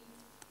safely.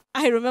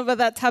 I remember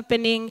that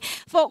happening.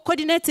 For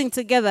coordinating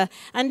together.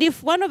 And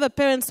if one of the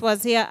parents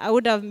was here, I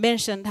would have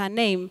mentioned her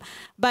name.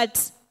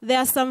 But there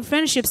are some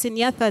friendships in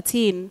year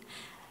 13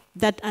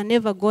 that are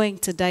never going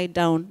to die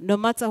down, no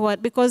matter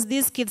what, because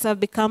these kids have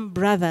become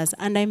brothers.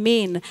 And I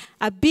mean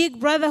a big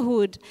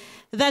brotherhood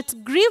that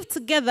grieve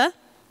together,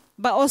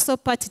 but also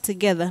party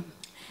together.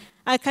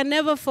 I can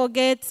never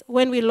forget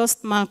when we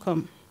lost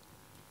Malcolm.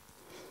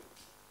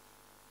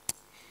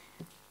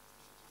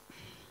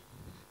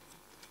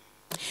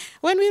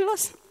 When we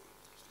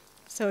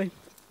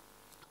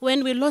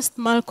lost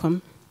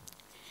Malcolm,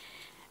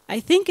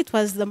 I think it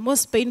was the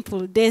most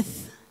painful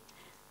death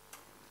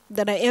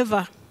that I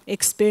ever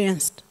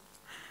experienced.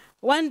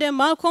 One day,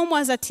 Malcolm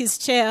was at his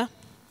chair.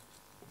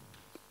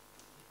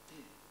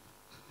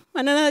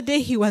 Another day,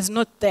 he was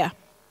not there.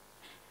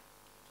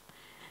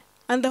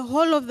 And the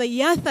whole of the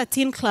year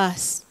 13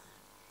 class,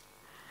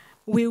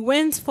 we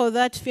went for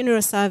that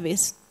funeral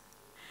service.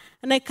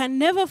 And I can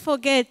never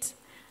forget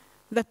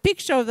the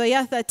picture of the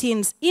year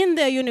 13s in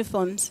their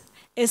uniforms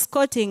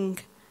escorting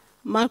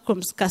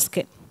Malcolm's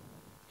casket.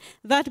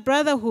 That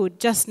brotherhood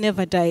just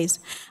never dies.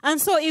 And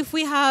so if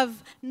we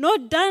have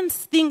not done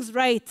things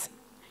right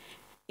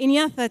in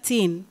year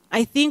 13,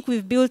 I think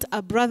we've built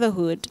a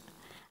brotherhood,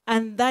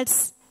 and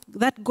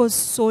that goes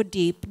so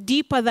deep,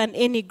 deeper than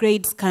any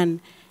grades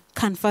can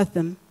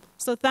fathom.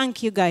 So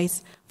thank you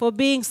guys for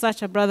being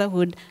such a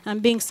brotherhood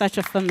and being such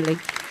a family.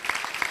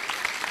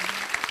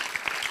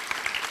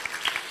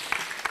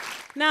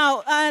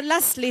 Now,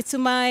 lastly, to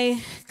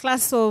my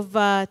class of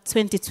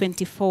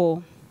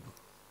 2024.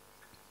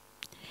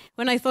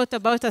 When I thought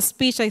about a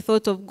speech, I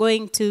thought of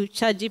going to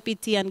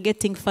ChatGPT and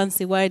getting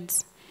fancy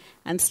words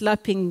and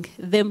slapping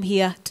them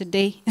here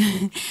today.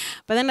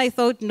 But then I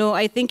thought, no,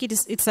 I think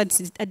it's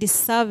a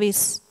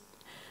disservice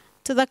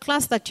to the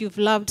class that you've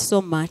loved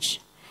so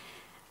much.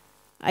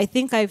 I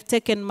think I've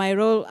taken my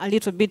role a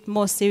little bit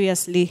more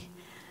seriously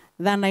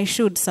than I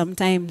should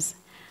sometimes,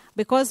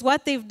 because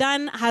what they've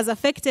done has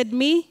affected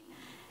me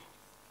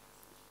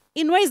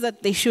in ways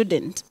that they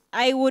shouldn't.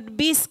 I would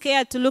be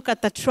scared to look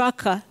at the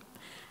tracker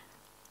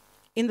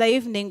in the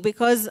evening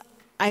because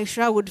I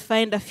sure would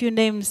find a few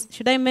names.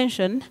 Should I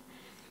mention?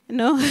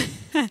 No?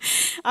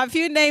 A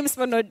few names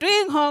for not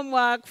doing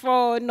homework,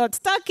 for not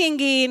tucking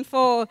in,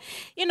 for,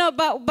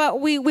 but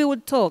we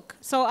would talk.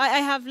 So I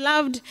have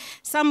loved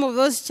some of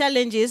those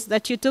challenges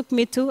that you took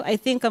me to. I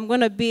think I'm going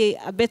to be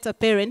a better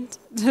parent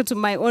to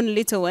my own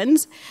little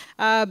ones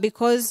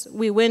because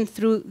we went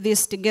through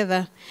this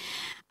together.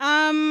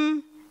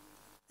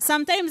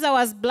 Sometimes I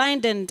was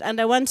blinded, and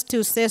I want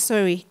to say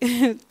sorry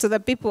to the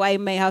people I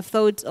may have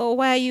thought, oh,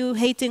 why are you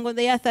hating on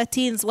the year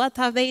 13s? What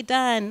have they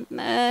done?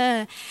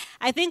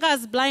 I think I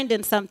was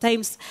blinded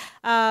sometimes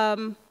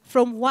from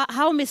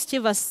how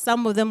mischievous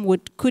some of them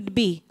could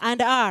be,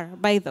 and are,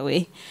 by the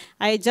way.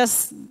 I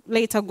just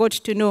later got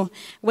to know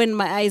when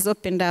my eyes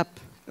opened up.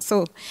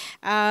 So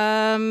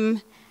I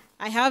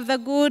have the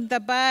good, the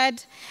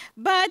bad.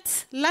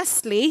 But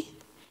lastly,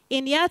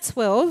 in year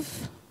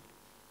 12,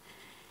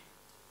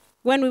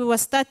 when we were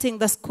starting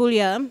the school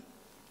year,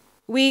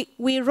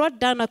 we wrote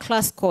down a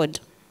class code.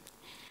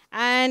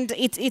 And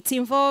it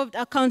involved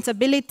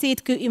accountability,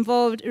 it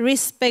involved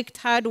respect,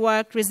 hard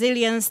work,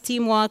 resilience,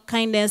 teamwork,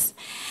 kindness.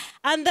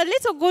 And the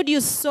little good you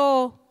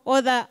saw,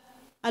 a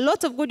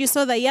lot of good you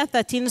saw the year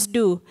 13s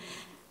do,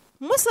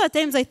 most of the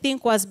times I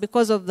think was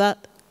because of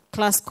that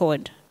class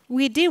code.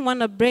 We didn't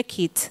want to break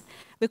it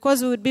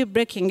because we would be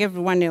breaking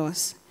everyone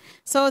else.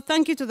 So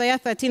thank you to the year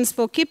 13s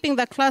for keeping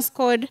the class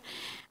code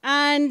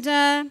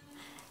and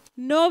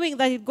knowing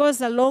that it goes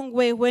a long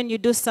way when you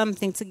do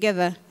something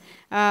together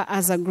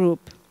as a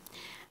group.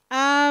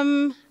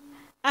 I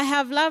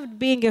have loved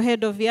being your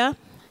head of year.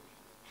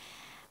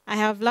 I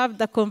have loved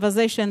the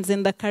conversations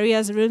in the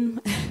careers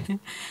room.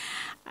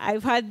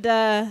 I've loved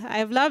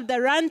the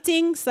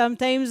ranting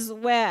sometimes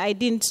where I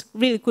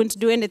couldn't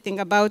do anything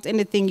about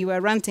anything you were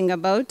ranting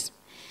about.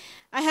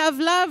 I have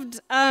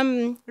loved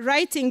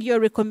writing your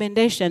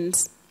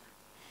recommendations.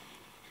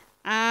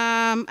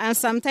 And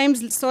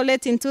sometimes so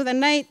late into the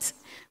night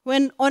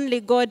when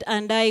only God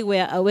and I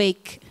were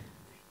awake.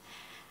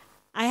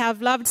 I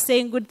have loved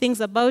saying good things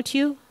about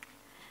you,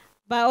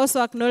 but I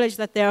also acknowledge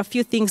that there are a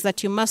few things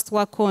that you must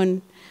work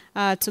on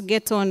to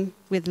get on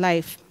with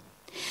life.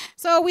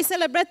 So we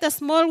celebrate the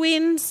small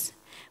wins,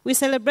 we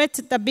celebrate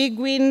the big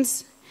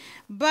wins,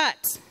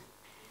 but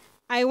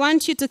I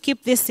want you to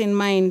keep this in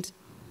mind,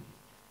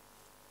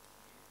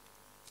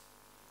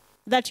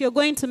 that you're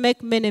going to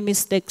make many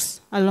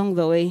mistakes along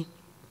the way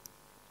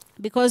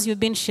because you've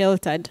been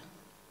sheltered.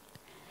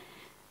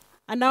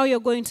 And now you're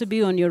going to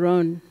be on your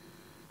own.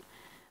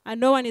 And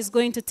no one is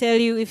going to tell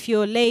you if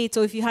you're late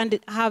or if you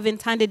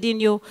haven't handed in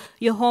your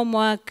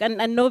homework.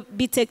 And no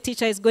BTEC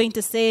teacher is going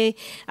to say,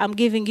 I'm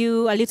giving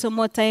you a little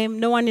more time.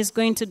 No one is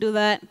going to do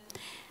that.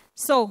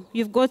 So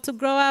you've got to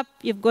grow up.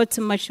 You've got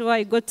to mature.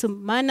 You've got to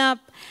man up.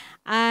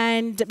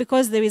 And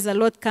because there is a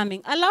lot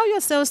coming, allow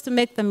yourselves to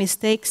make the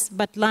mistakes,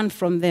 but learn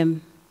from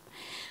them.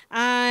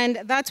 And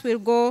that will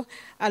go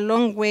a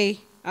long way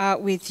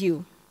with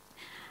you.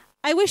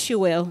 I wish you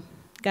well,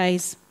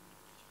 guys.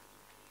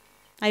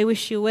 I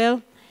wish you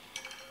well.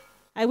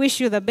 I wish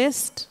you the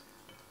best.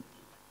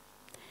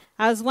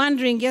 I was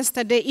wondering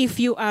yesterday if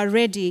you are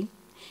ready.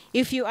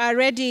 If you are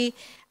ready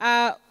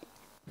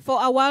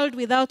for a world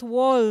without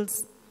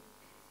walls,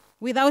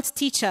 without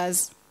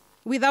teachers,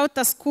 without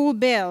a school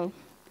bell,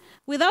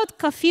 without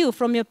curfew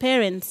from your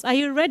parents. Are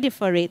you ready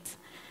for it?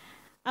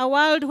 A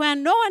world where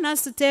no one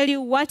has to tell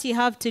you what you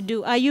have to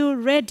do. Are you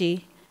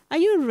ready? Are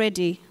you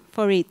ready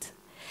for it?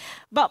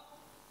 But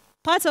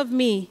part of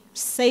me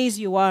says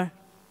you are.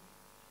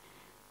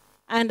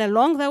 And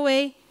along the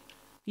way,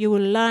 you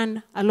will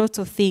learn a lot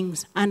of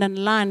things and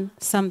unlearn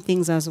some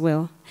things as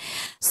well.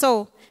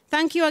 So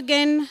thank you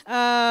again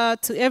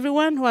to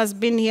everyone who has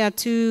been here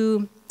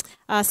to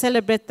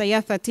celebrate the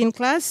year 13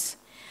 class.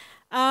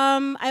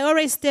 I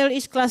always tell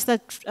each class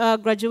that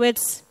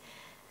graduates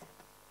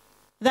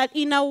that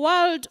in a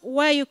world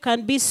where you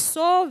can be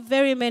so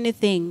very many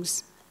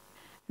things,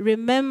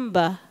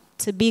 remember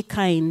to be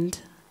kind.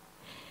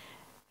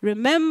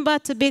 Remember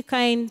to be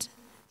kind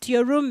to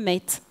your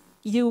roommate.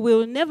 You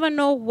will never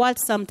know what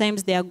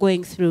sometimes they are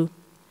going through.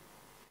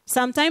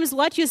 Sometimes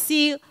what you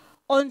see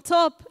on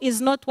top is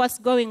not what's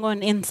going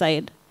on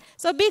inside.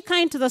 So be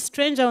kind to the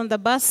stranger on the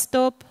bus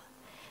stop.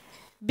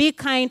 Be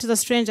kind to the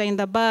stranger in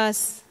the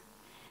bus.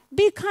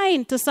 Be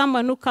kind to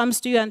someone who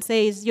comes to you and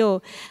says,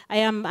 yo,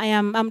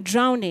 I'm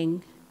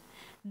drowning.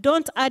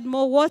 Don't add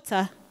more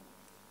water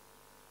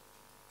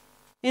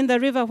in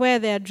the river where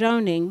they are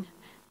drowning.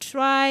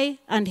 Try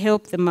and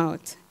help them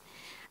out.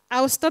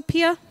 I'll stop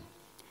here.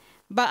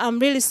 But I'm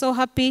really so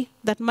happy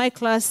that my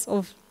class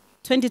of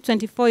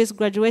 2024 is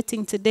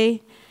graduating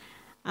today.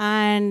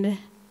 And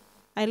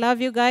I love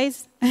you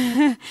guys.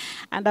 And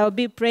I'll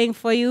be praying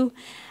for you.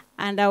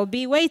 And I'll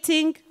be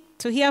waiting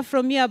to hear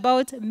from you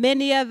about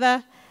many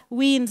other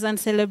wins and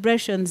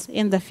celebrations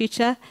in the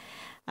future.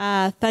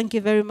 Thank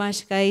you very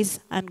much, guys.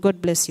 And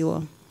God bless you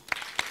all.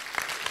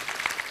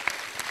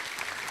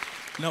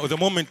 Now, the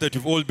moment that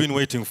you've all been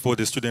waiting for,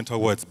 the student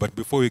awards. But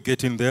before we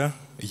get in there,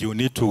 you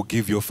need to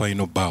give your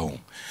final bow.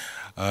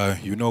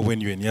 You know,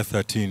 when you're in year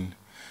 13,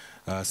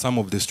 some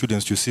of the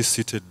students you see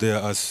seated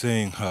there are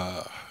saying,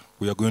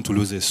 we are going to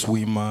lose a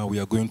swimmer, we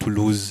are going to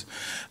lose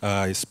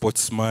a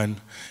sportsman.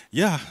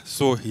 Yeah,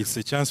 so it's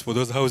a chance for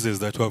those houses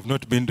that have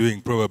not been doing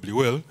probably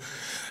well.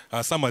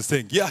 Some are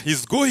saying, yeah,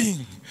 he's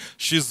going,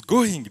 she's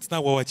going, it's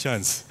now our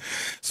chance.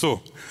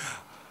 So,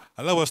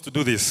 allow us to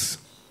do this.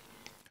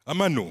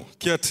 Amanu,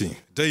 Kiati,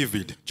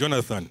 David,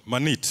 Jonathan,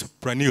 Manit,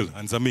 Pranil,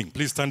 and Zaming,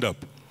 please stand up.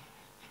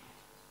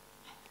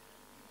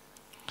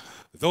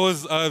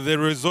 Those are the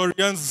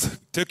Resorians.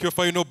 Take your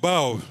final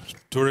bow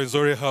to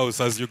Resori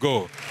House as you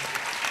go.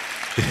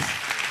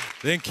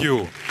 Thank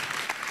you.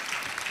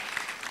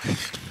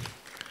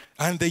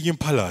 And the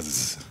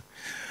Impalas.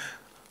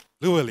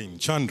 Llewellyn,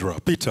 Chandra,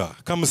 Peter,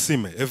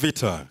 Kamusime,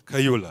 Evita,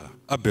 Kayula,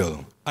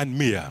 Abel, and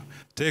Mia.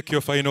 Take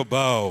your final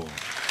bow.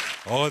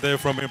 All there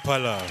from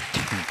Impala.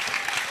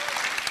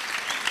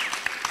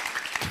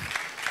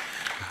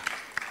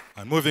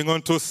 And moving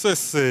on to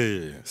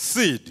Sese,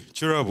 Sid,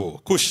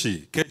 Chirabo,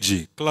 Kushi,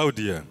 Keji,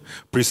 Claudia,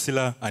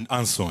 Priscilla, and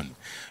Anson.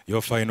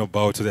 Your final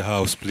bow to the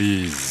house,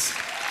 please.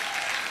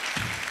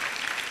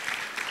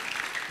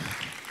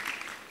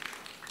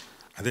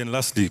 And then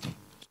lastly,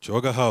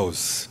 Choga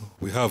House,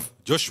 we have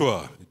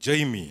Joshua,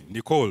 Jamie,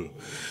 Nicole,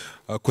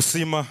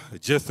 Kusima,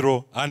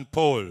 Jethro, and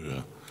Paul.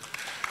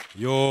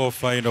 Your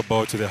final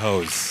bow to the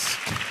house.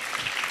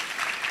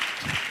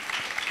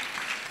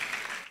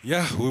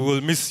 Yeah, we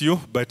will miss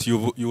you, but you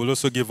will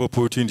also give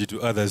opportunity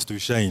to others to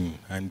shine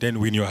and then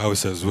win your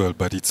house as well,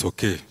 but it's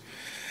okay.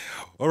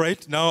 All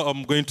right, now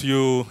I'm going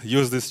to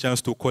use this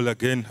chance to call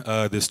again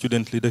the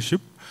student leadership.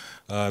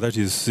 That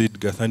is Sid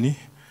Gathani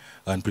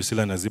and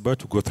Priscilla Naziba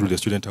to go through the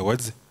student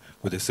awards.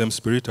 With the same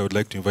spirit, I would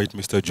like to invite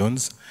Mr.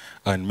 Jones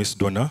and Miss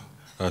Donna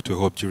to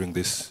help during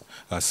this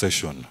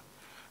session.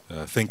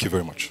 Thank you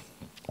very much.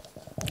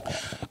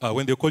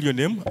 When they call your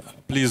name,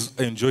 please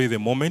enjoy the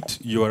moment.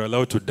 You are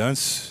allowed to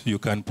dance. You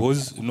can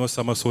pose. No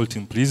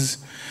somersaulting, please.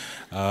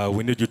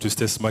 We need you to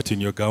stay smart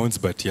in your gowns,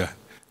 but yeah,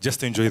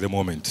 just enjoy the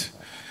moment.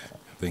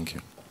 Thank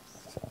you.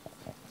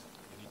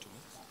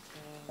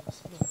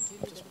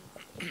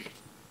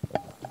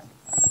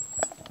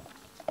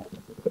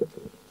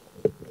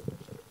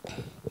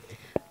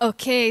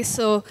 Okay,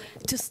 so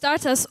to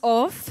start us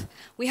off,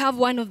 we have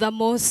one of the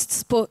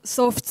most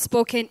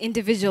soft-spoken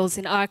individuals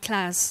in our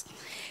class.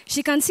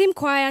 She can seem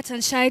quiet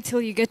and shy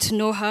till you get to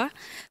know her.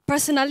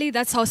 Personally,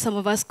 that's how some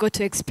of us got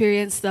to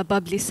experience the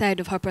bubbly side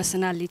of her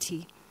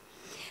personality.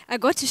 I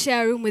got to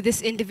share a room with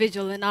this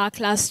individual in our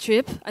class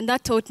trip, and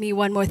that taught me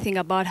one more thing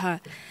about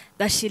her,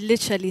 that she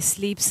literally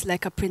sleeps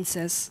like a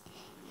princess.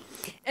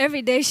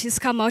 Every day she's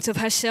come out of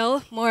her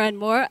shell more and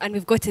more, and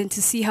we've gotten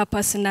to see her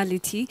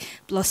personality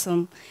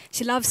blossom.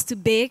 She loves to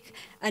bake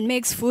and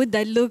makes food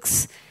that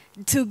looks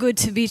too good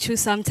to be true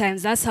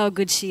sometimes. That's how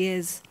good she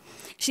is.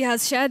 She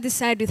has shared this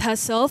side with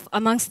herself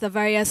amongst the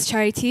various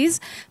charities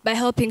by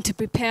helping to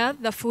prepare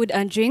the food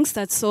and drinks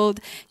that's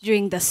sold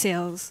during the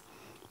sales.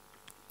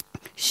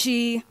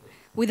 She,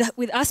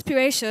 with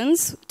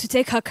aspirations to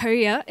take her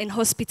career in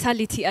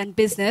hospitality and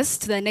business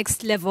to the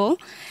next level,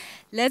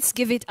 let's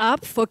give it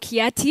up for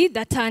Kiati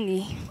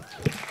Datani.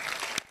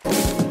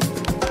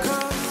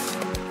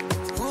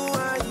 Who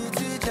are you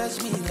to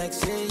judge me like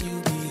say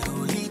you be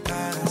holy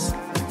past?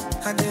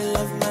 I did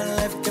love my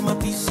life, get my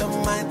peace of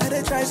mind,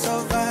 better try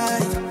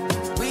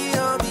survive. We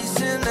all be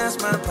sinners,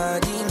 my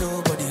body,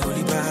 nobody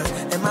holy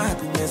past. And my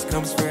happiness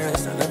comes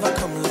first, I never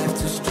come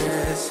left to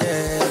stress,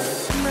 yeah.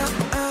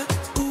 Nah,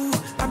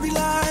 I be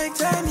like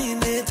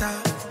Terminator,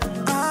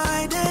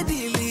 I did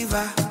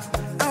deliver,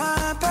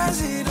 I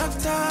pass it up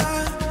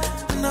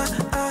time. Nah,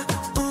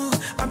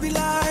 I be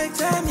like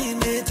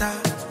Terminator,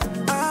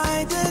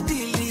 I did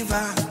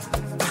deliver,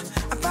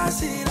 I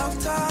pass it up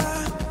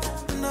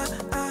time. Nah,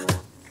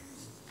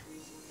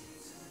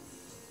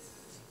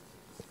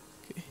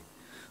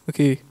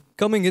 Okay,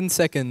 coming in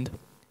second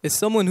is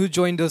someone who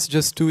joined us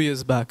just 2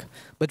 years back,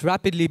 but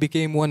rapidly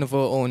became one of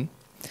our own.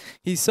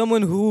 He's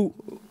someone who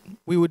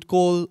we would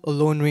call a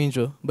lone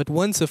ranger, but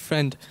once a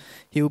friend,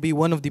 he will be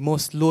one of the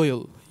most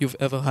loyal you've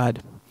ever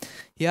had.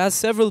 He has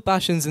several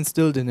passions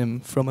instilled in him,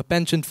 from a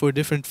penchant for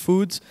different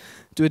foods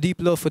to a deep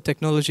love for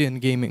technology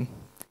and gaming.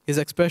 His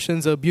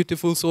expressions are a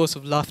beautiful source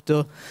of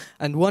laughter,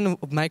 and one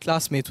of my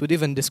classmates would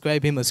even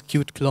describe him as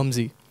cute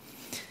clumsy.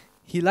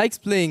 He likes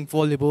playing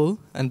volleyball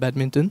and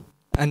badminton,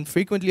 and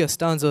frequently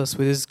astounds us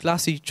with his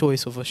classy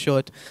choice of a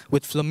shirt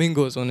with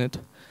flamingos on it.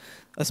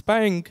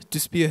 Aspiring to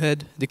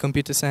spearhead the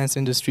computer science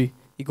industry,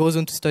 he goes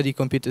on to study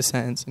computer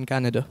science in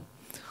Canada.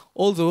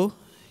 Although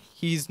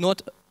he's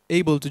not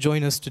able to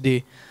join us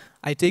today,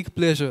 I take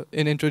pleasure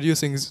in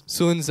introducing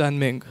Sun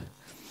Zanming.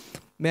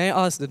 May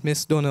I ask that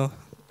Ms. Donna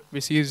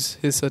receives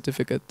his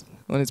certificate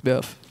on his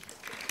behalf?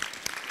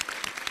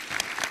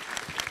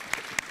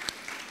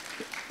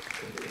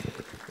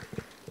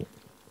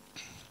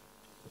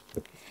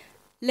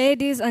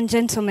 Ladies and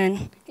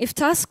gentlemen, if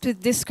tasked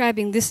with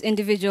describing this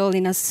individual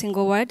in a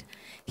single word,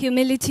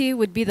 humility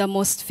would be the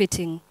most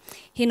fitting.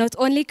 He not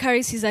only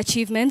carries his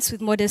achievements with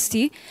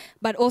modesty,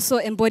 but also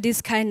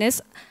embodies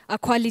kindness, a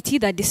quality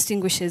that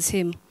distinguishes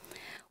him.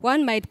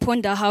 One might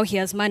ponder how he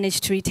has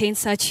managed to retain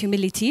such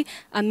humility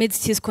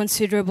amidst his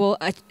considerable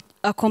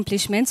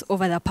accomplishments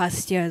over the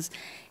past years.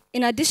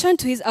 In addition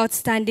to his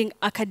outstanding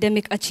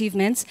academic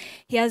achievements,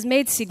 he has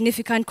made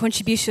significant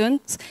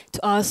contributions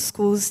to our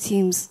school's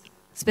teams,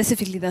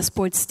 specifically the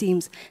sports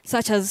teams,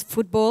 such as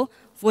football,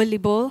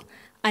 volleyball,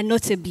 and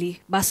notably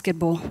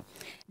basketball.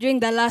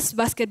 During the last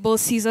basketball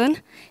season,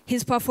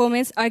 his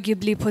performance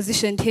arguably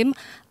positioned him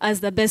as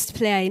the best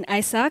player in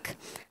ISAC.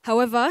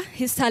 However,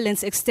 his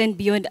talents extend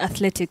beyond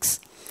athletics.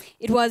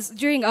 It was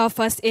during our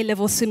first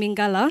A-level swimming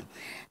gala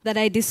that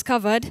I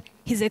discovered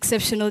his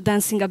exceptional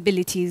dancing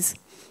abilities.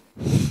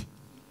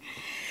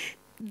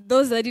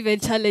 those that even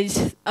challenge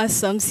us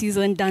some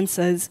seasoned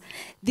dancers.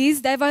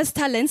 These diverse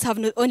talents have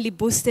not only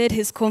boosted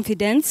his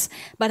confidence,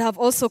 but have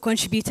also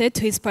contributed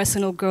to his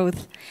personal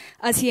growth.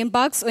 As he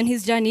embarks on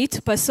his journey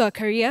to pursue a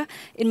career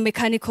in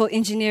mechanical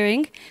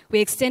engineering,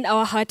 we extend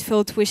our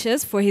heartfelt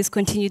wishes for his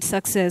continued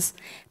success.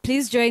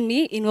 Please join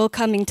me in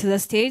welcoming to the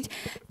stage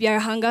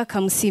Byarahanga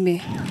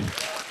Kamusime.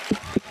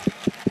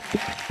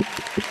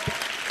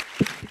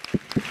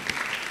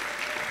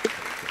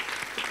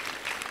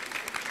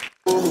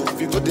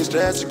 If you go to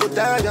stress, you go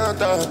die on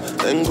top.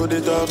 Then go to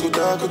talk.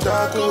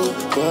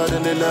 But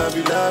then they love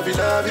you.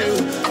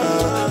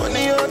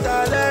 Money on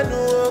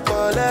talenu,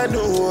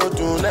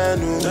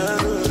 tunenu.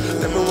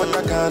 Tell me what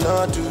I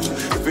cannot do.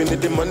 If you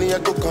need the money, I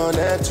go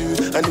connect you.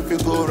 And if you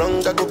go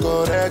wrong, I go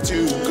correct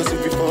you. Cause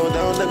if you fall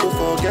down, I go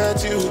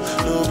forget you.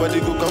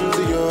 Nobody go come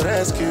to your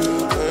rescue.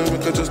 And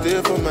we could just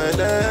stay for my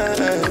life.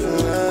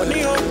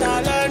 Money on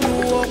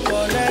talenu,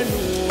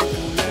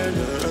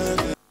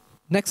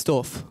 Next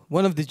off,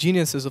 one of the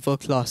geniuses of our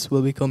class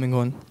will be coming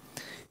on.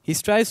 He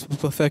strives for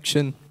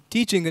perfection,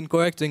 teaching and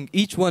correcting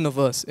each one of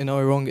us in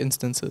our wrong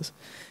instances.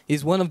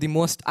 He's one of the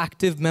most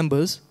active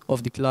members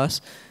of the class.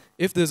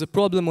 If there's a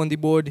problem on the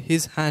board,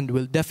 his hand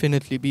will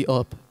definitely be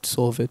up to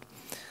solve it.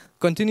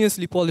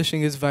 Continuously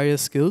polishing his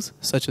various skills,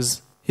 such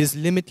as his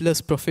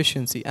limitless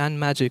proficiency and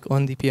magic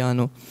on the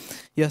piano,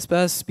 he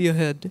aspires to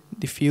spearhead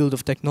the field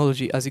of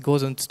technology as he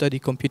goes on to study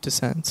computer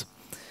science.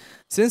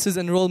 Since his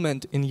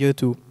enrollment in year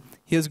 2,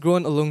 he has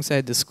grown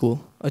alongside the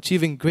school,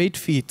 achieving great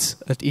feats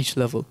at each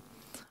level.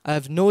 I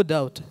have no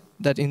doubt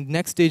that in the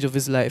next stage of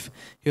his life,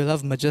 he will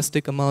have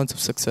majestic amounts of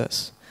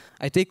success.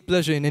 I take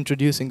pleasure in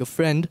introducing a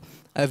friend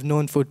I have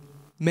known for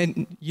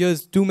many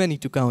years, too many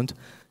to count,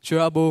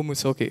 Shirabo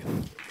Musoke.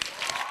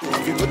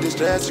 If you go to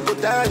stress, you go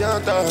die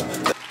on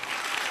top.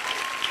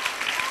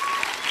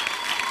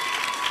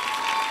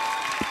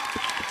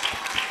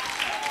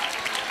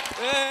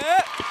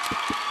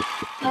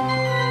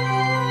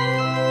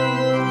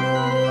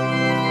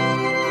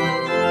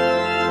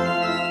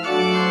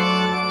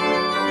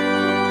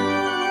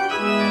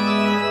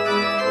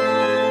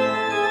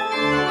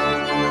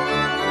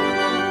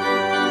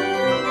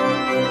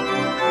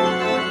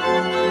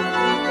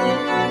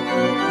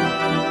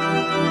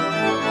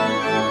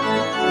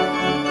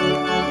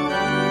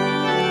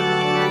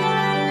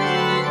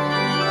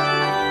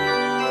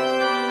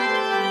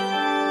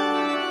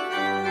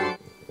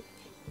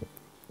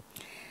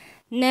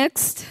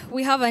 Next,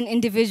 we have an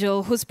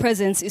individual whose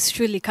presence is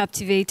truly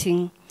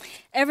captivating.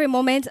 Every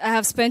moment I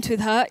have spent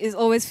with her is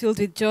always filled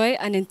with joy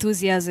and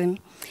enthusiasm.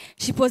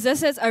 She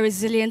possesses a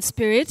resilient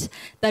spirit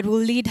that will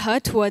lead her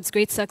towards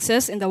great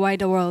success in the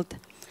wider world.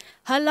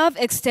 Her love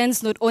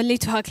extends not only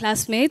to her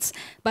classmates,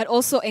 but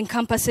also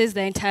encompasses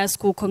the entire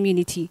school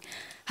community.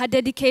 Her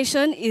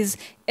dedication is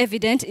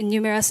evident in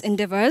numerous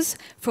endeavors,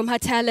 from her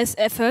tireless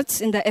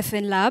efforts in the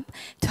FN Lab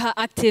to her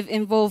active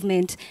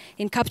involvement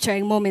in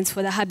capturing moments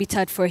for the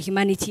Habitat for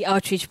Humanity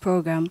outreach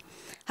program.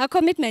 Her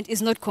commitment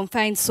is not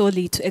confined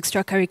solely to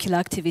extracurricular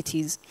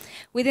activities.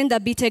 Within the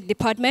BTech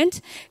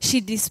department, she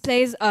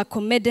displays a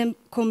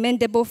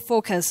commendable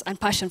focus and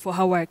passion for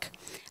her work.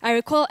 I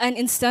recall an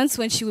instance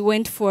when she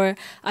went for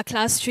a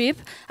class trip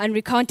and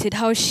recounted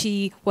how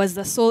she was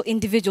the sole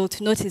individual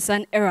to notice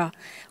an error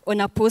on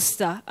a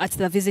poster at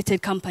the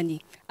visited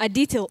company, a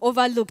detail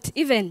overlooked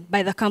even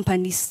by the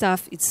company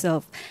staff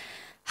itself.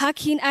 Her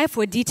keen eye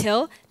for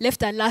detail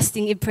left a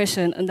lasting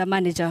impression on the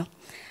manager.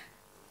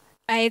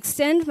 I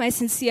extend my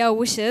sincere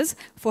wishes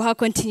for her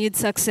continued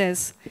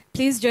success.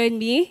 Please join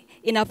me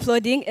in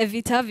applauding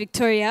Evita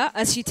Victoria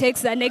as she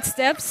takes the next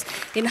steps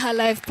in her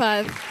life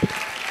path.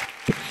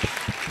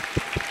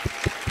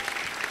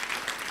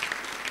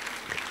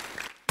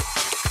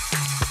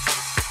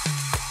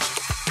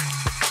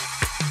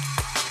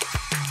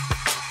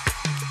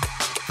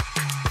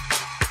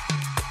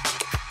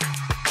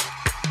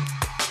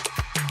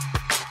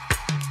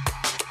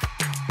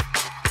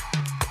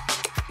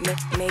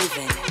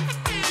 Maven.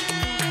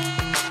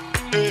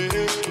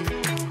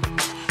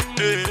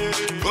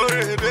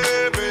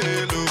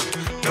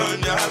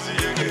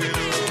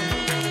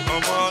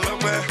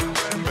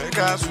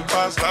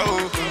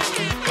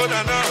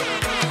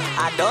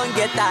 I don't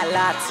get a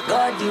lot,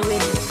 God the way.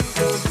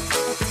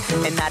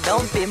 And I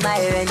don't pay my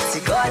rent,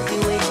 God the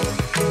way.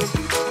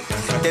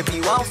 There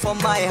be one for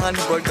my hand,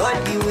 but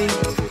God the way.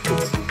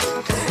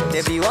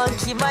 There be one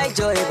keep my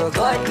joy, but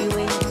God the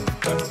way.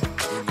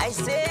 I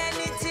say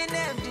anything,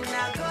 them do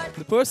not God.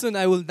 The person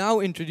I will now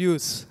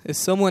introduce is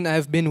someone I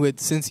have been with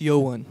since year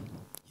 1.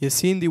 He has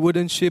seen the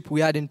wooden ship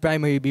we had in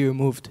primary be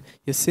removed.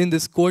 He has seen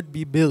this court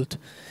be built.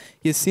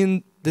 He has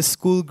seen this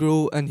school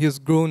grow, and he has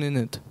grown in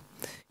it.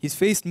 He's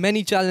faced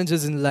many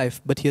challenges in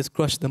life, but he has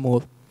crushed them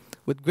all.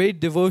 With great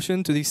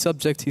devotion to the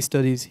subject he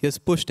studies, he has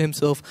pushed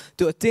himself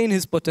to attain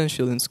his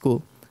potential in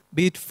school.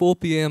 Be it 4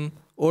 p.m.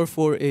 or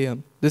 4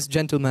 a.m., this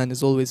gentleman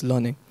is always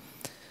learning,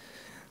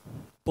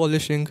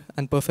 polishing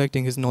and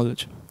perfecting his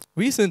knowledge.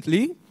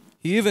 Recently,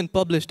 he even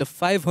published a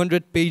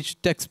 500-page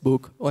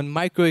textbook on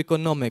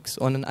microeconomics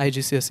on an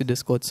IGCSE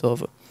Discord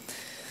server.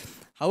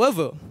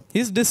 However,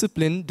 his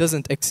discipline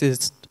doesn't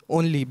exist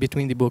only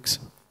between the books.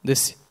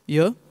 This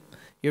year,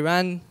 he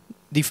ran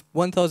the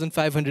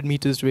 1,500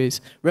 meters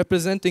race,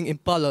 representing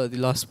Impala the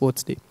last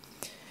sports day.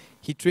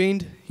 He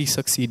trained, he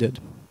succeeded.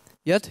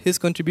 Yet, his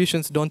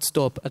contributions don't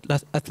stop at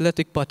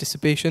athletic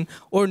participation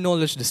or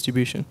knowledge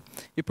distribution.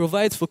 He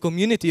provides for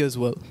community as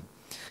well.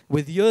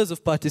 With years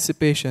of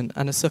participation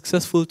and a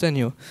successful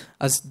tenure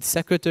as the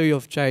Secretary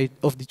of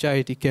the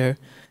Charity Care,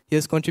 he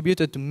has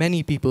contributed to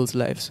many people's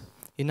lives.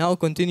 He now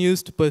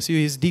continues to pursue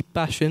his deep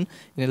passion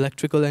in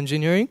electrical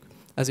engineering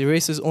as he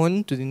races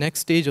on to the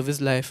next stage of his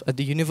life at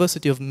the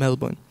University of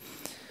Melbourne.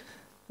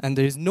 And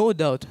there is no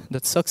doubt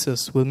that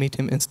success will meet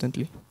him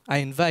instantly. I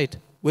invite,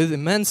 with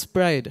immense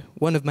pride,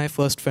 one of my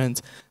first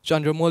friends,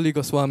 Chandramouli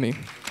Goswami.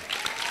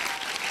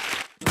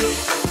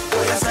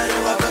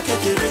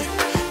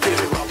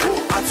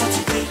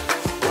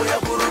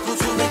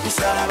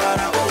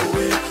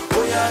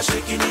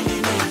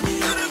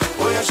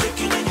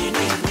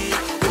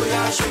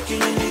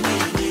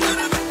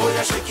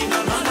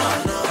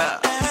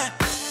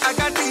 I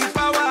got the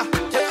power,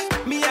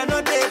 me I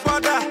know they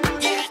bother.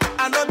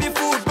 I know be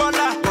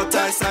footballer, but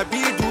I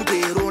sabi do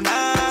the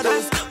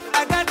Ronaldos.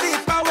 I got the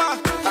power,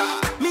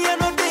 me I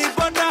know they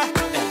bother.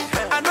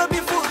 I know be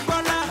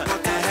footballer,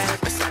 but I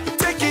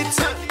take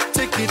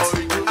it,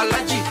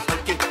 Alaji.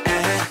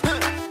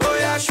 Oh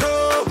yeah,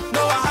 show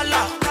no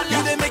wahala. You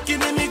they making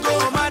me go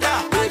mad.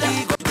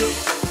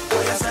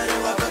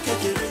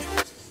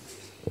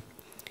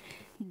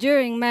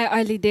 During my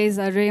early days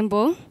at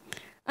Rainbow,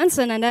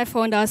 Anson and I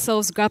found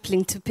ourselves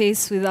grappling to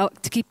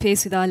keep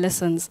pace with our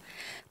lessons,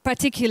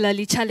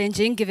 particularly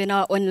challenging given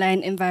our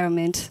online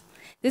environment.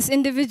 This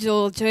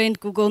individual joined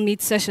Google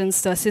Meet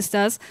sessions to assist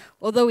us,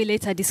 although we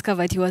later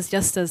discovered he was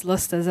just as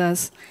lost as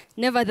us.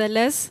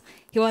 Nevertheless,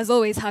 he was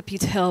always happy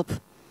to help.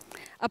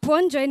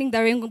 Upon joining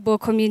the Rainbow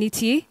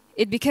community,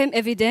 it became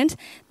evident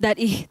that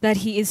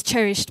he is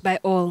cherished by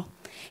all.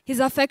 His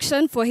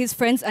affection for his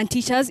friends and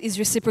teachers is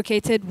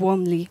reciprocated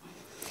warmly.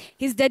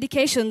 His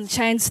dedication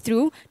shines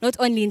through not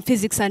only in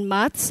physics and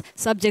maths,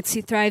 subjects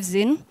he thrives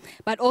in,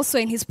 but also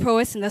in his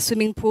prowess in the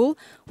swimming pool,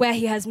 where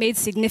he has made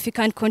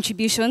significant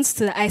contributions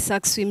to the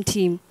ISAC swim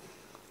team,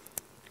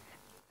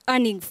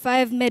 earning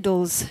 5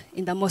 medals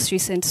in the most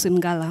recent swim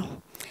gala.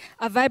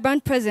 A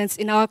vibrant presence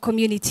in our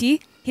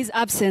community, his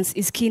absence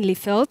is keenly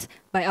felt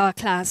by our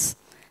class.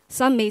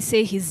 Some may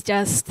say he's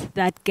just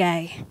that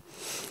guy.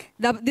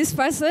 This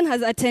person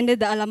has attended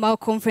the Alamau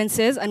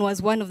conferences and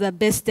was one of the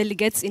best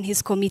delegates in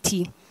his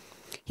committee.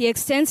 He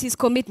extends his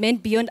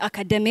commitment beyond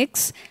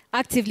academics,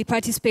 actively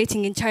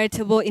participating in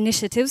charitable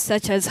initiatives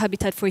such as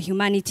Habitat for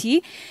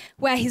Humanity,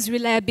 where his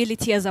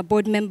reliability as a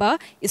board member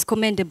is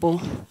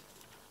commendable.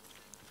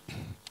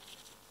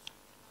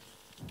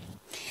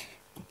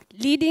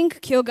 Leading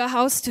Kyoga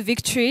House to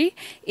victory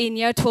in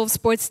Year 12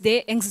 Sports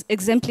Day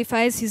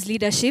exemplifies his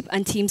leadership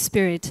and team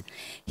spirit.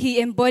 He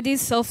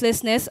embodies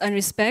selflessness and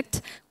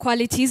respect,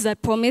 qualities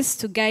that promise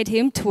to guide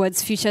him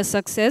towards future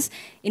success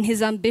in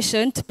his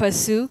ambition to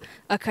pursue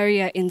a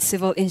career in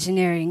civil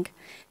engineering.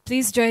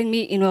 Please join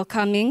me in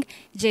welcoming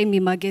Jamie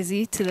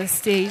Magezi to the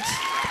stage.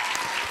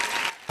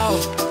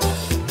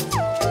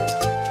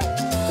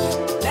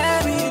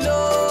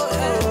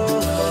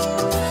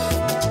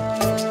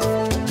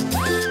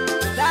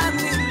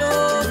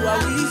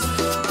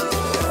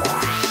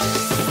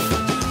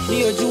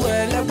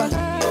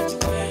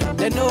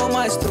 They know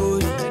my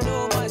story.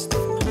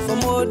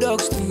 From old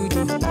dogs to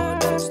do.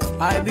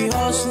 I be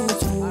hustle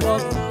to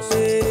walk.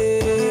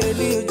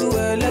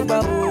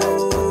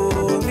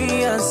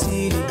 Me and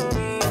Siri.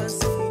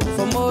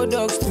 From old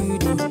dogs to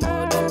do.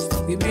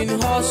 We been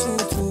hustle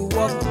to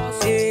walk.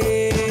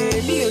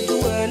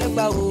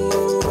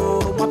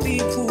 My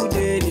people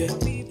dead.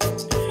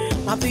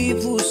 My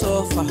people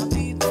suffer.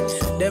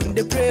 Them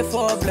they pray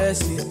for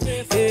blessing.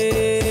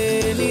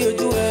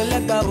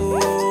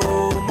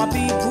 My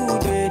people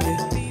dead.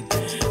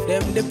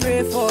 Them they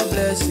pray for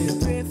blessing,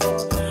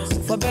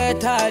 for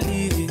better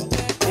living.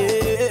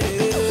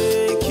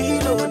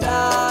 Kilo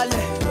dale,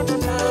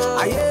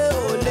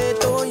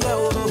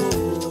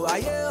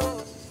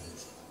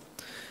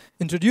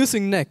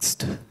 Introducing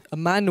next, a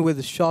man with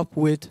a sharp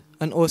wit,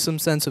 an awesome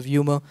sense of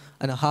humor,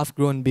 and a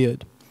half-grown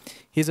beard.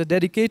 He's a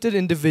dedicated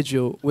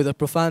individual with a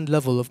profound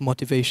level of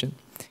motivation.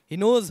 He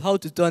knows how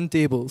to turn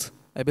tables.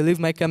 I believe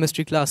my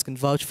chemistry class can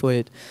vouch for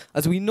it,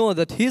 as we know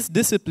that his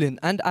discipline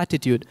and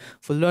attitude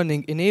for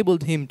learning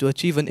enabled him to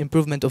achieve an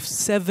improvement of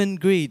 7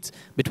 grades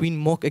between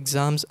mock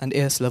exams and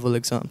AS level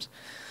exams.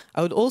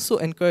 I would also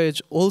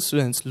encourage all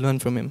students to learn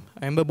from him.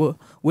 I remember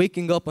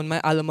waking up on my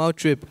Alamau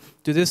trip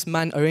to this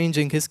man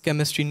arranging his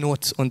chemistry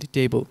notes on the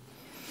table.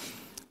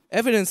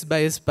 Evidenced by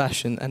his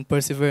passion and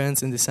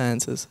perseverance in the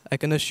sciences, I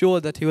can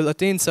assure that he will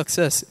attain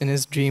success in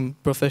his dream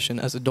profession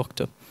as a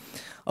doctor.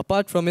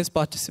 Apart from his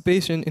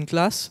participation in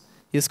class,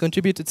 he has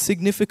contributed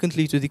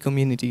significantly to the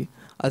community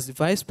as the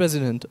Vice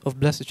President of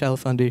Blessed Child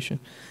Foundation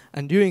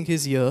and during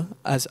his year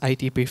as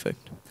IT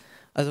Prefect.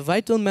 As a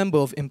vital member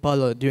of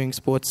Impala during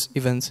sports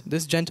events,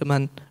 this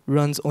gentleman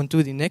runs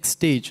onto the next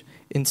stage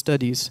in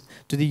studies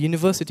to the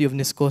University of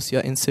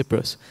Nicosia in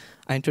Cyprus.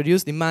 I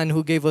introduce the man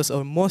who gave us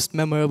our most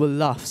memorable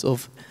laughs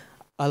of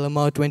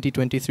Alamau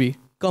 2023.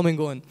 Coming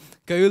on,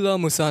 Kayula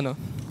Musana.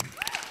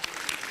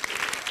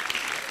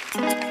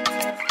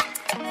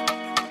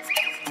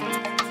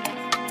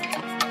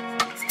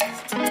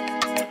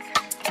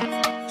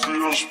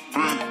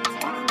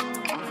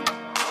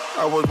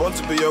 I was born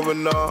to be a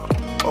winner.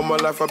 All my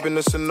life I've been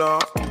a sinner.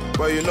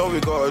 But you know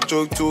we got a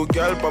joke too.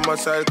 Girl by my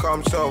side,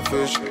 I'm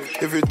selfish.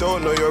 If you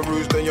don't know your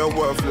rules, then you're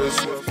worthless.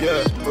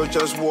 Yeah, we're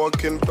just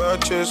walking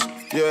purchase.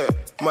 Yeah,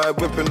 my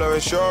whip and no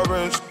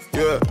insurance.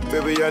 Yeah,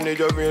 baby, I need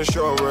your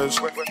reinsurance.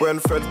 When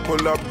Fed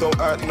pull up, don't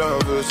act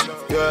nervous.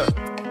 Yeah.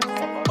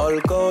 All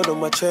gold on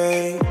my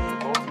chain.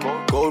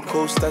 Gold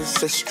Coast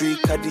ancestry,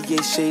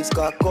 Cartier shades,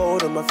 got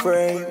gold on my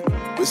frame.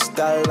 With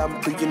style,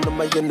 I'm preying on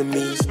my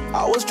enemies.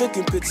 I was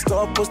drinking pit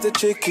stop, was the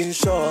chicken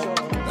shop.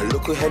 A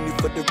local Henny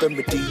for the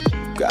remedy.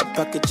 Grab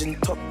packaging,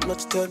 top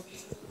notch 10.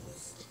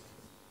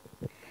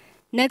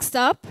 Next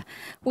up,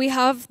 we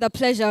have the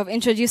pleasure of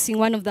introducing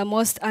one of the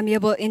most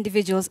amiable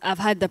individuals I've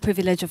had the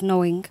privilege of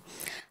knowing.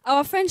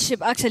 Our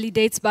friendship actually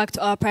dates back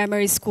to our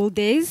primary school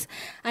days,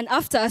 and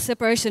after a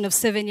separation of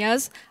 7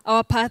 years,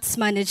 our paths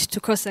managed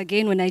to cross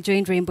again when I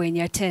joined Rainbow in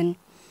year 10.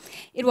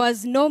 It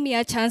was no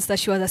mere chance that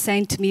she was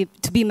assigned to me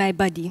to be my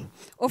buddy,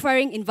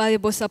 offering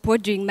invaluable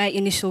support during my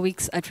initial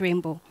weeks at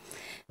Rainbow.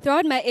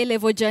 Throughout my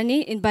A-level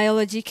journey in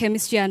biology,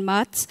 chemistry, and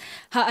maths,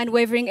 her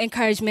unwavering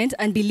encouragement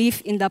and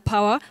belief in the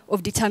power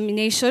of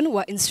determination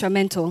were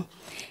instrumental.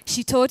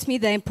 She taught me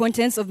the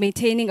importance of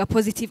maintaining a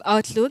positive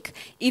outlook,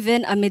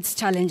 even amidst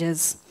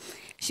challenges.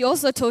 She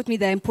also taught me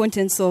the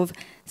importance of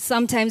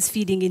sometimes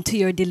feeding into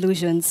your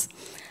delusions.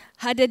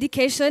 Her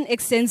dedication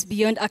extends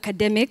beyond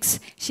academics.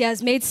 She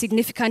has made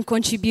significant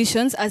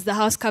contributions as the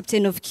house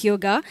captain of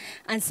Kyoga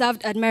and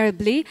served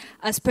admirably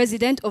as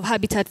president of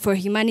Habitat for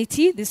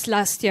Humanity this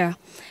last year.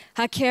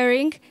 Her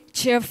caring,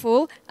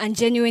 cheerful, and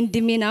genuine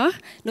demeanor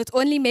not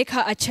only make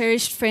her a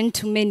cherished friend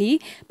to many,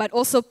 but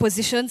also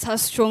positions her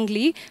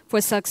strongly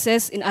for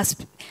success in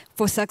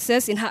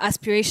her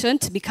aspiration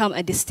to become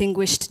a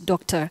distinguished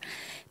doctor.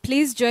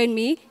 Please join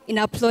me in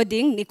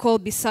applauding Nicole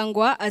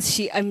Bisangwa as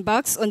she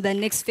embarks on the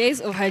next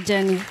phase of her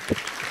journey.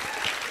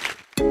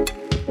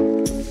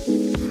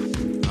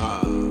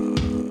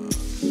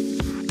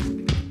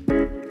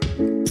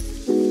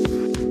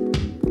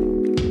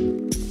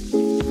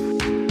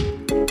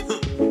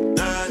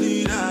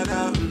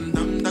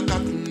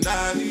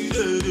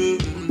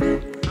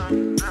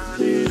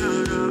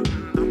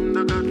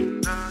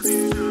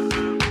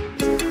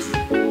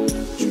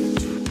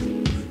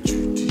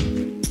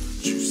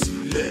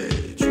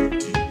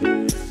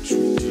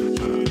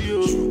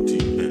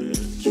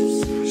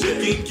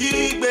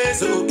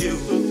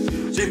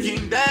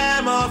 Shaking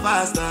them off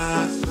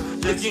faster.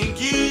 Shaking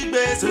keep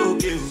it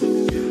okay.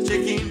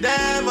 Shaking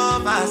them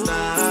off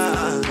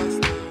faster.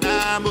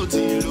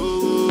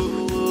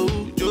 Namotilo,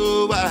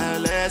 Jo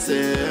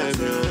Walese.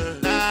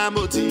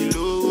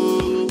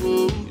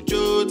 Namotilo,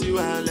 Jo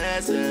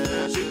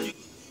Walese.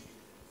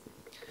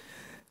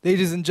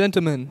 Ladies and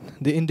gentlemen,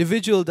 the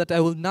individual that I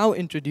will now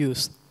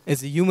introduce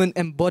is the human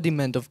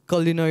embodiment of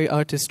culinary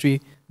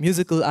artistry,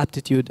 musical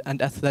aptitude,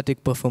 and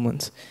athletic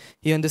performance.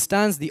 He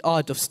understands the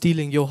art of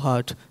stealing your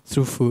heart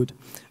through food,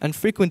 and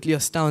frequently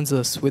astounds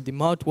us with the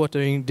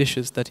mouth-watering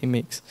dishes that he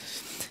makes.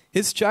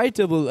 His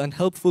charitable and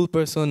helpful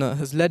persona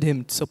has led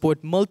him to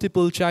support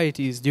multiple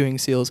charities during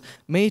sales,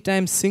 many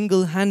times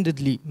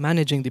single-handedly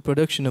managing the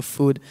production of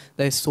food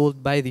that is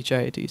sold by the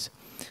charities.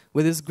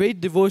 With his great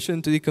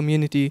devotion to the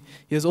community,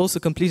 he has also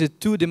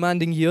completed 2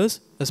 demanding years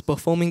as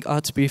performing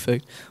arts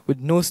prefect with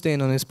no stain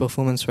on his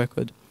performance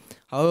record.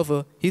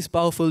 However, his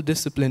powerful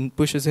discipline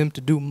pushes him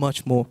to do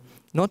much more,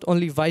 not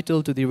only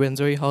vital to the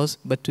Rwenzori House,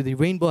 but to the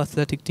Rainbow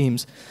athletic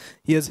teams.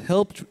 He has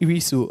helped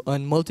Risu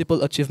earn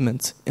multiple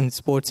achievements in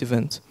sports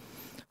events.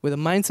 With a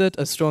mindset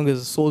as strong as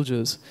a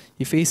soldier's,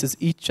 he faces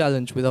each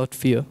challenge without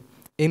fear,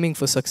 aiming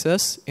for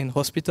success in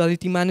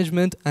hospitality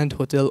management and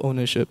hotel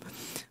ownership.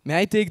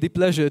 May I take the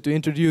pleasure to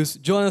introduce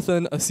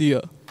Jonathan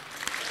Asia.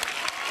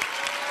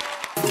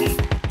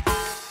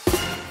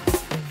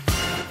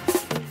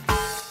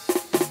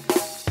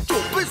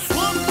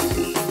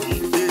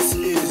 This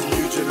is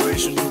New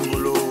Generation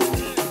Dumbolo.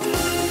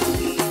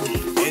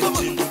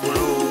 Engine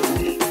Dumbolo.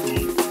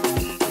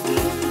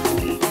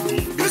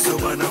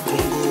 Grisobana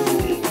Congo.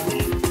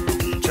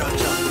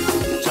 Cha-cha,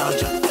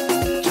 cha-cha,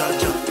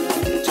 cha-cha,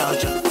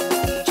 cha-cha,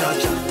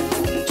 cha-cha,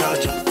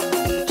 cha-cha,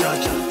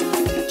 cha-cha,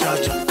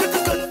 cha-cha.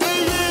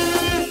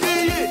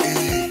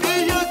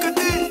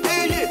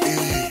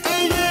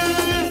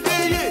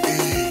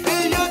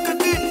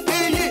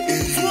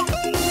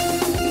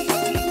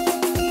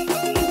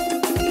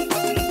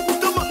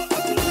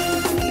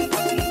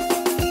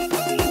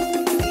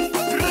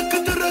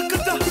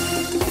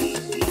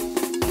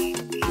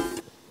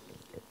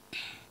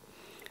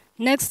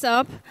 Next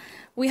up,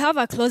 we have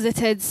a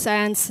closeted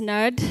science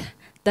nerd,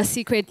 the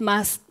secret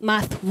math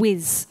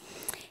whiz.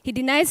 He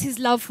denies his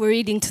love for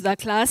reading to the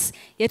class,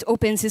 yet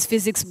opens his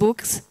physics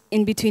books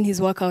in between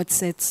his workout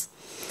sets.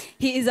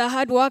 He is a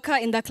hard worker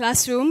in the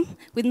classroom,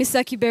 with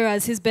Mr. Kibera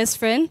as his best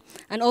friend,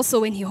 and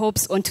also when he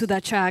hops onto the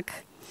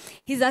track.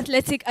 His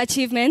athletic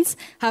achievements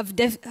have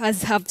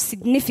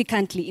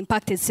significantly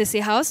impacted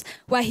Sese House,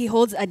 where he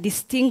holds a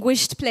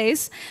distinguished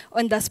place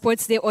on the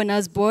Sports Day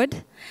Honors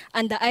Board,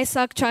 and the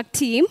ISAC track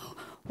team,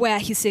 where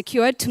he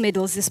secured 2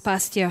 medals this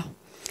past year.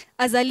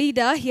 As a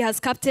leader, he has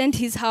captained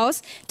his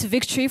house to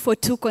victory for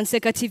 2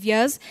 consecutive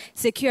years,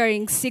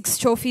 securing 6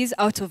 trophies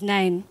out of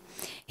 9.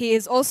 He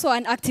is also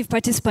an active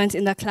participant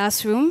in the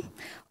classroom,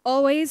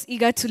 always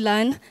eager to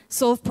learn,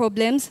 solve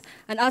problems,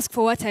 and ask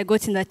for what I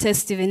got in the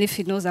test, even if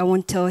he knows I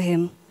won't tell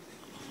him.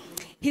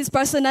 His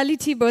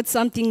personality brought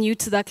something new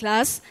to the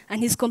class,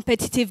 and his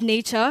competitive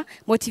nature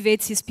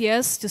motivates his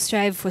peers to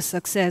strive for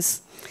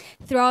success.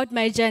 Throughout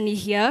my journey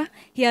here,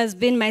 he has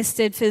been my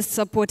steadfast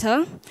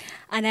supporter,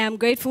 and I am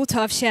grateful to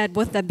have shared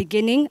both the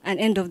beginning and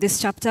end of this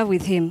chapter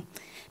with him.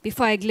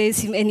 Before I glaze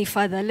him any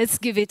further, let's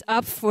give it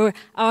up for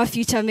our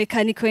future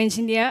mechanical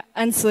engineer,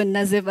 Anson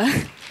Nazeba.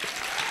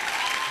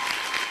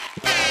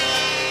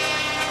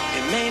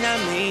 It may not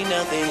mean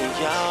nothing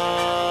to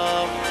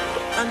y'all,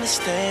 but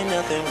understand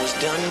nothing was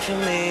done for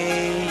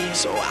me,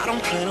 so I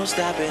don't plan on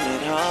stopping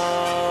at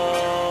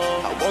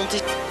all. I want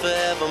this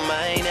forever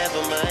mine,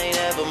 ever mine,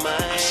 ever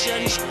mine. I'm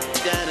shutting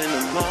down in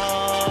the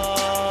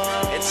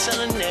mall and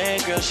telling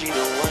that girl she the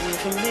one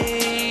for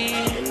me,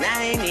 and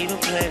I ain't even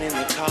planning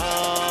the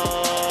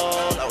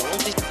call. I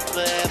want this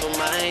forever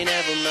mine,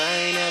 ever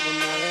mine, ever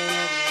mine,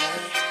 ever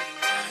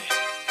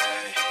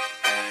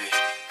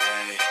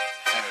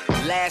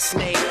mine. Last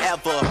name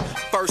ever,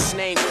 first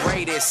name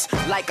greatest.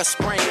 Like a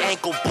sprained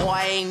ankle,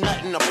 boy, ain't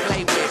nothing to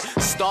play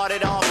with.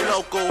 Started off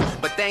local,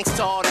 but thanks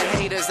to all the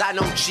haters, I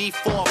know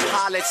G4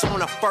 pilots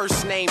on a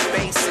first name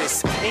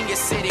basis. In your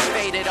city,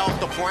 faded off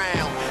the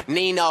brown.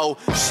 Nino,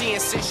 she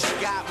insists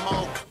she got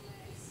more.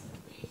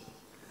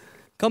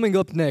 Coming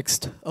up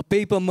next, a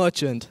paper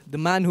merchant, the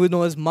man who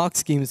knows mark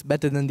schemes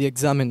better than the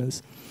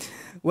examiners.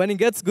 When he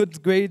gets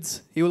good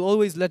grades, he will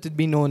always let it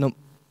be known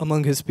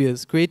among his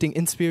peers, creating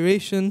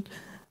inspiration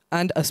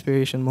and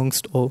aspiration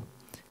amongst all.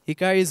 He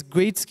carries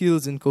great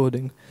skills in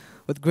coding.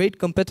 With great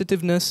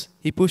competitiveness,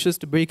 he pushes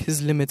to break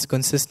his limits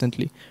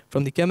consistently,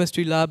 from the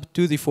chemistry lab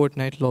to the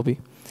Fortnite lobby.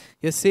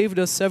 He has saved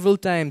us several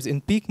times in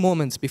peak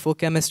moments before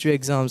chemistry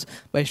exams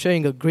by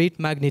sharing a great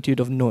magnitude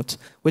of notes,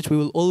 which we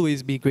will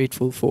always be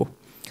grateful for.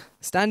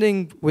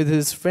 Standing with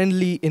his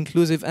friendly,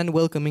 inclusive, and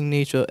welcoming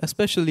nature,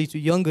 especially to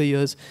younger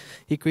years,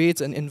 he creates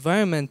an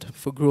environment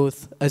for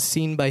growth as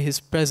seen by his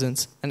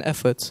presence and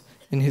efforts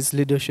in his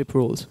leadership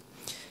roles.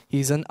 He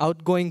is an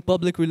outgoing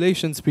public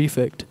relations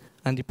prefect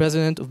and the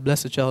president of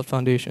Blessed Child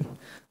Foundation.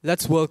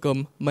 Let's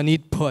welcome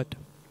Maneet Bhatt.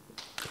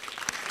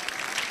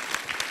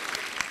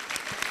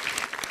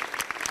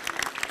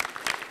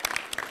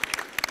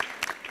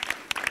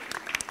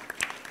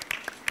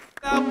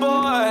 That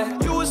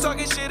boy, you was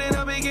talking shit in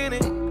the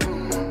beginning.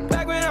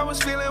 Back when I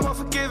was feeling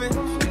unforgiving.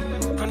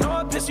 I know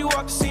I pissed you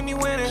off to see me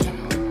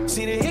winning.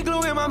 See the hit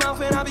glue in my mouth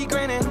and I be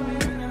grinning.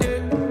 Yeah.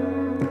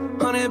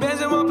 100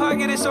 bands in my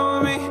pocket, it's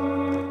on me.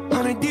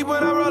 100 deep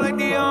when I roll like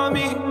the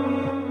army.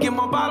 Get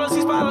more bottles,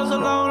 these bottles are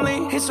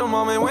lonely. It's a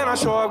moment when I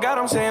show up, God,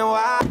 I'm saying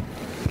why.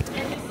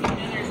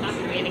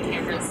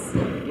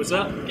 What's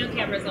up? No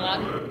cameras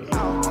allowed.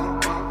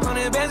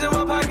 100 bands in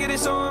my pocket,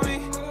 it's on me.